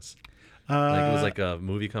things. Like it was like a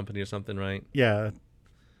movie company or something, right? Yeah.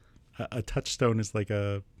 A touchstone is like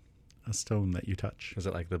a stone that you touch. Is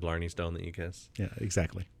it like the Blarney Stone that you kiss? Yeah,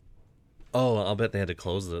 exactly. Oh, I'll bet they had to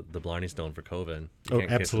close the Blarney Stone for COVID. You Oh, can't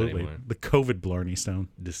kiss it absolutely. anymore. The COVID Blarney Stone.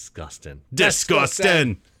 Disgusting.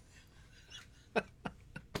 Disgusting.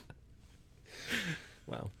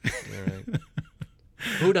 Wow. All right.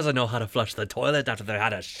 Who doesn't know how to flush the toilet after they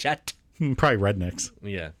had a shit? Probably rednecks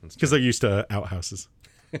Yeah. That's because they're used to outhouses.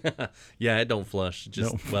 Yeah, it don't flush.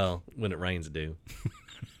 Just well, when it rains, it do.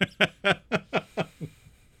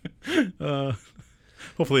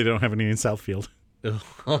 Hopefully, they don't have any in Southfield.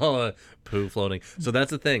 Poo floating. So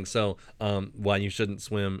that's the thing. So why you shouldn't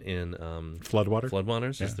swim in Floodwater.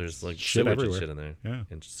 floodwaters is there's like Shit sewage everywhere. and shit in there. Yeah.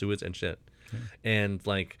 And sewage and shit. Yeah. And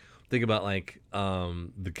like think about like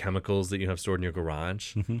the chemicals that you have stored in your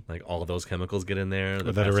garage. Like all of those chemicals get in there.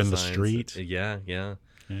 The that are in the pesticides. street. Yeah. Yeah.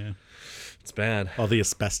 It's bad. All the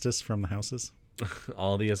asbestos from the houses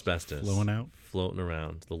All the asbestos floating out.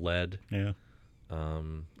 around. The lead. Yeah.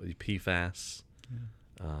 The PFAS.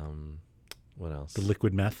 What else? The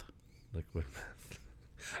liquid meth. Liquid meth.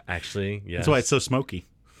 Actually, yes. That's why it's so smoky.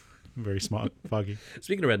 Very foggy.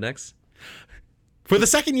 Speaking of rednecks, For the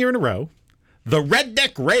second year in a row, the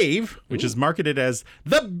Redneck Rave, which is marketed as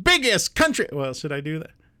the biggest country. Well, should I do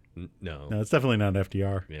that? no. No, it's definitely not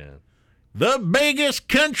FDR. Yeah. The biggest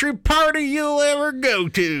country party you'll ever go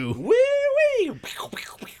to. Wee-wee.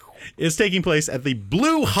 Is taking place at the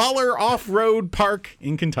Blue Holler Off-Road Park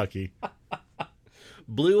in Kentucky.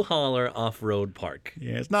 Blue Holler Off-Road Park.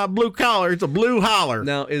 Yeah, it's not blue collar, it's a blue holler.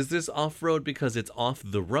 Now, is this off-road because it's off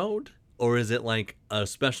the road? Or is it like a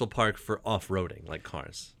special park for off-roading, like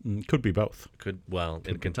cars? Could be both.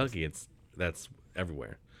 In Kentucky, that's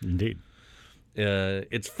everywhere. Indeed.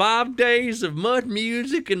 It's 5 days of mud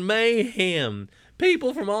music and mayhem.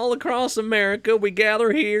 People from all across America, we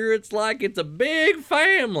gather here. It's like it's a big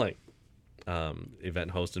family.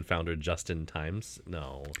 Event host and founder Justin Times.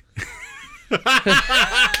 No.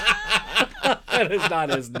 That is not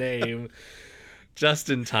his name.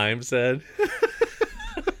 Justin Times said.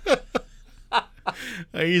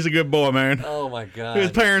 He's a good boy, man. Oh, my God.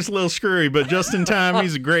 His parents a little screwy, but just in time,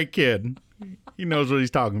 he's a great kid. He knows what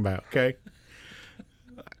he's talking about, okay?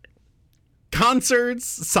 Concerts,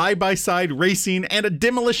 side-by-side racing, and a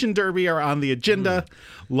demolition derby are on the agenda.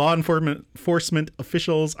 Law enforcement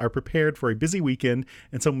officials are prepared for a busy weekend,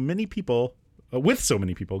 and so many people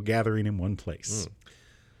gathering in one place.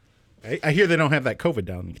 I hear they don't have that COVID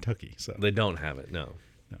down in Kentucky. So They don't have it, no.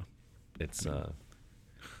 It's, I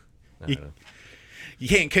don't know. You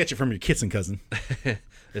can't catch it from your kissing cousin.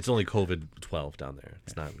 It's only COVID-12 down there.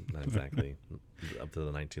 It's not exactly up to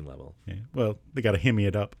the 19 level. Yeah. Well, they got to hemi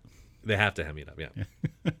it up. They have to hem it up,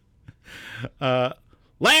 yeah.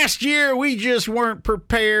 Last year, we just weren't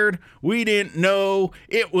prepared. We didn't know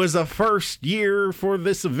it was a first year for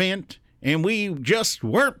this event, and we just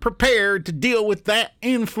weren't prepared to deal with that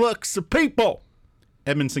influx of people,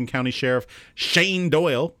 Edmonson County Sheriff Shane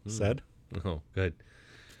Doyle said. Oh, good.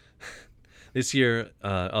 This year,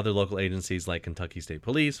 other local agencies like Kentucky State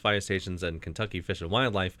Police, fire stations, and Kentucky Fish and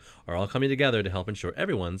Wildlife are all coming together to help ensure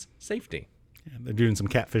everyone's safety. Yeah, they're doing some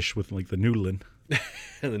catfish with like the noodling.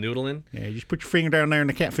 The noodling? Yeah, you just put your finger down there and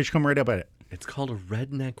the catfish come right up at it. It's called a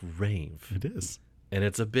redneck rave. It is. And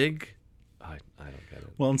it's a big... I don't get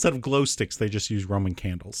it. Well, instead of glow sticks, they just use Roman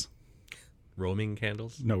candles. Roaming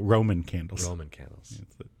candles? No, Roman candles. Roman candles.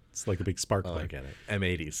 It's like a big sparkler. Oh, I get it.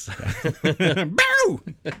 M80s. Boo!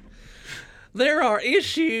 There are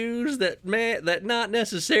issues that not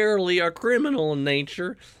necessarily are criminal in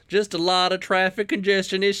nature, just a lot of traffic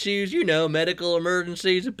congestion issues, medical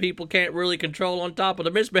emergencies that people can't really control on top of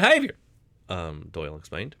the misbehavior, Doyle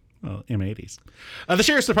explained. Well, M80s. The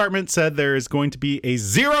Sheriff's Department said there is going to be a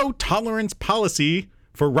zero-tolerance policy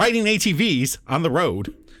for riding ATVs on the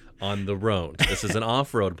road. On the road. This is an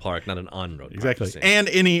off-road park, not an on-road park. Exactly. And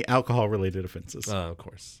any alcohol-related offenses. Of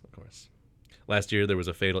course. Last year, there was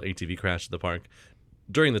a fatal ATV crash at the park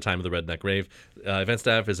during the time of the Redneck Rave. Event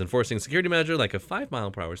staff is enforcing security measure like a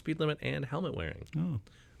 5-mile-per-hour speed limit and helmet wearing. Oh.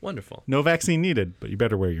 Wonderful. No vaccine needed, but you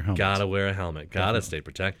better wear your helmet. Gotta wear a helmet. Gotta stay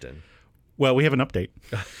protected. Well, we have an update.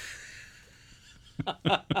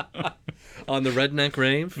 On the Redneck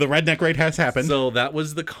Rave? The Redneck Rave has happened. So that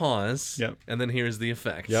was the cause. Yep. And then here's the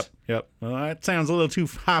effect. Yep. Well, that sounds a little too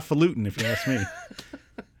highfalutin if you ask me.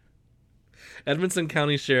 Edmonson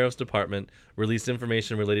County Sheriff's Department released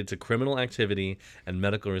information related to criminal activity and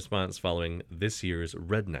medical response following this year's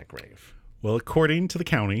Redneck Rave. Well, according to the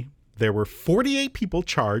county, there were 48 people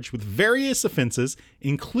charged with various offenses,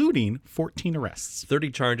 including 14 arrests.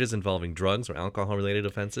 30 charges involving drugs or alcohol-related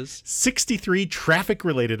offenses. 63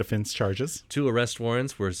 traffic-related offense charges. 2 arrest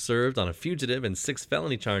warrants were served on a fugitive, and 6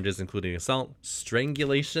 felony charges, including assault,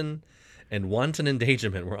 strangulation, and wanton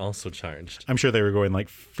endangerment were also charged. I'm sure they were going like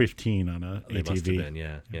 15 on a they ATV. Must have been,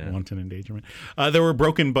 yeah. Wanton endangerment. There were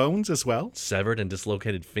broken bones as well. Severed and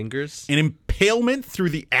dislocated fingers. An impalement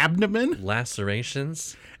through the abdomen.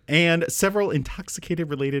 Lacerations. And several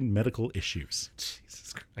intoxicated-related medical issues.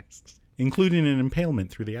 Jesus Christ. Including an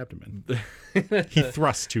impalement through the abdomen. He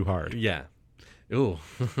thrust too hard. Yeah. Ooh.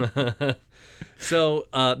 So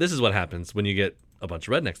this is what happens when you get a bunch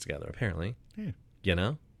of rednecks together, apparently. Yeah.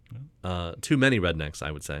 Too many rednecks,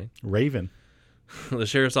 I would say. Raven. The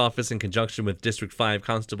sheriff's office, in conjunction with District 5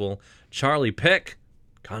 Constable Charlie Peck,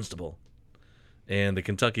 Constable, and the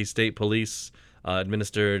Kentucky State Police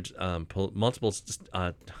administered multiple...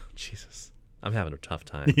 Jesus, I'm having a tough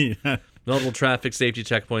time. Yeah. Multiple traffic safety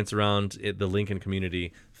checkpoints around the Lincoln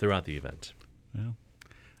community throughout the event. Well,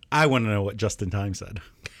 I want to know what Justin Time said.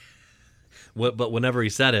 But whenever he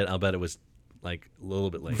said it, I'll bet it was like a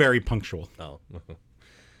little bit late. Very punctual. Oh.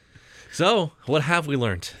 So, what have we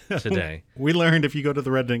learned today? We learned if you go to the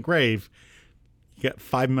Redneck Rave, you got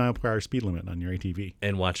 5-mile-per-hour speed limit on your ATV.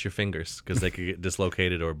 And watch your fingers, because they could get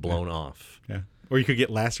dislocated or blown off. Yeah. Or you could get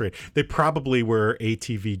lacerated. They probably were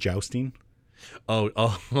ATV jousting.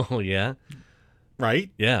 Oh, yeah? Right?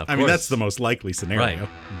 Yeah, of I course. mean, that's the most likely scenario. Right.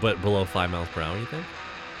 But below 5 miles per hour, you think?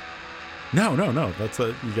 No. That's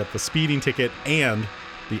you got the speeding ticket and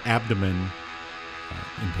the abdomen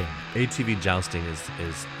impairment. ATV jousting is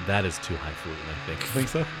too highfalutin, I think. You think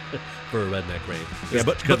so? For a redneck rave. Yeah,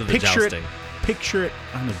 but because of the jousting. Picture it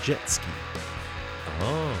on a jet ski.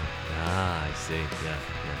 Oh, I see. Yeah.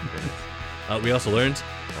 We also learned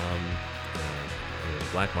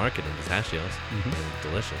Blackmarket and pistachios.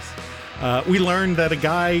 Delicious. We learned that a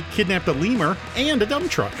guy kidnapped a lemur and a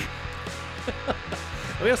dump truck.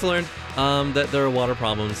 We also learned that there are water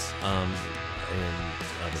problems in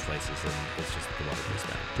other places, and it's just the water goes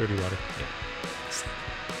bad. Dirty water. Yeah.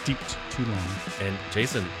 Steeped too long. And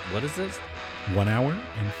Jason, what is this? 1 hour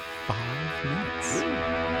and 5 minutes.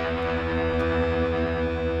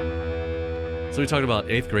 So we talked about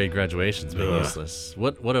 8th grade graduations being useless.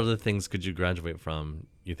 What other things could you graduate from,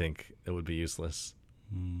 you think, that would be useless?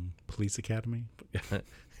 Police Academy.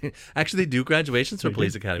 Actually, they do graduations for They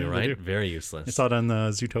Police do. Academy, Yeah, they right? do. Very useless. I saw it on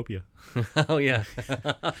Zootopia. Oh, yeah.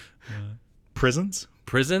 Prisons.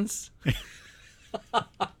 Prisons?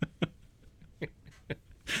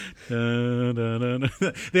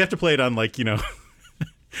 They have to play it on, like,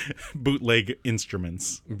 bootleg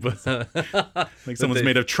instruments. Like someone's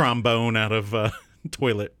made a trombone out of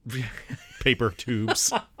toilet paper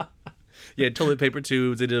tubes. Yeah, toilet paper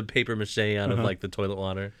tubes. They did a paper mache out of, like, the toilet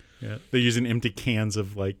water. Yeah, they're using empty cans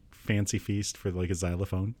of, like, Fancy Feast for, like, a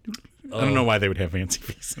xylophone. I don't know why they would have Fancy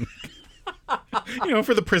Feast.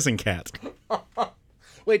 For the prison cat.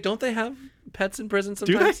 Wait, don't they have pets in prison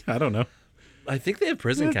Do sometimes? they? I don't know. I think they have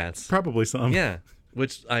prison cats. Probably some. Yeah,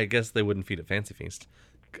 which I guess they wouldn't feed at Fancy Feast.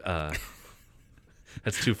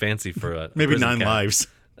 That's too fancy for a Maybe prison 9 cat. lives.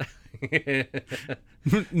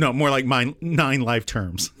 No, more like 9 life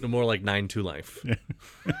terms. More like 9 to life.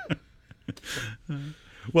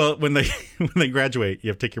 Well, when they graduate, you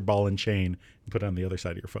have to take your ball and chain and put it on the other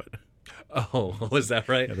side of your foot. Oh, was that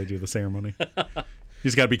right? Yeah, they do the ceremony. You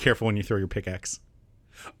just got to be careful when you throw your pickaxe.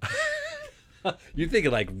 You're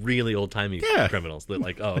thinking like really old timey criminals. That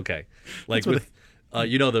like, oh, okay, like what with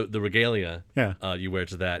the regalia. Yeah. You wear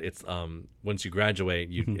to that. It's once you graduate,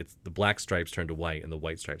 it's the black stripes turn to white and the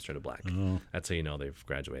white stripes turn to black. Oh. That's how you know they've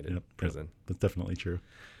graduated prison. Yep, that's definitely true.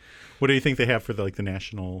 What do you think they have for the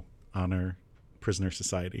National Honor Prisoner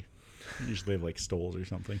Society? Usually they have like stoles or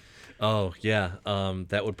something. Oh yeah,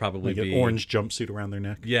 that would probably Like be an orange jumpsuit around their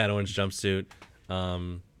neck. Yeah, an orange jumpsuit,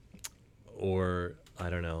 or I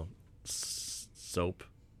don't know, soap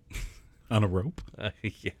On a rope.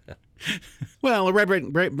 Yeah. Well,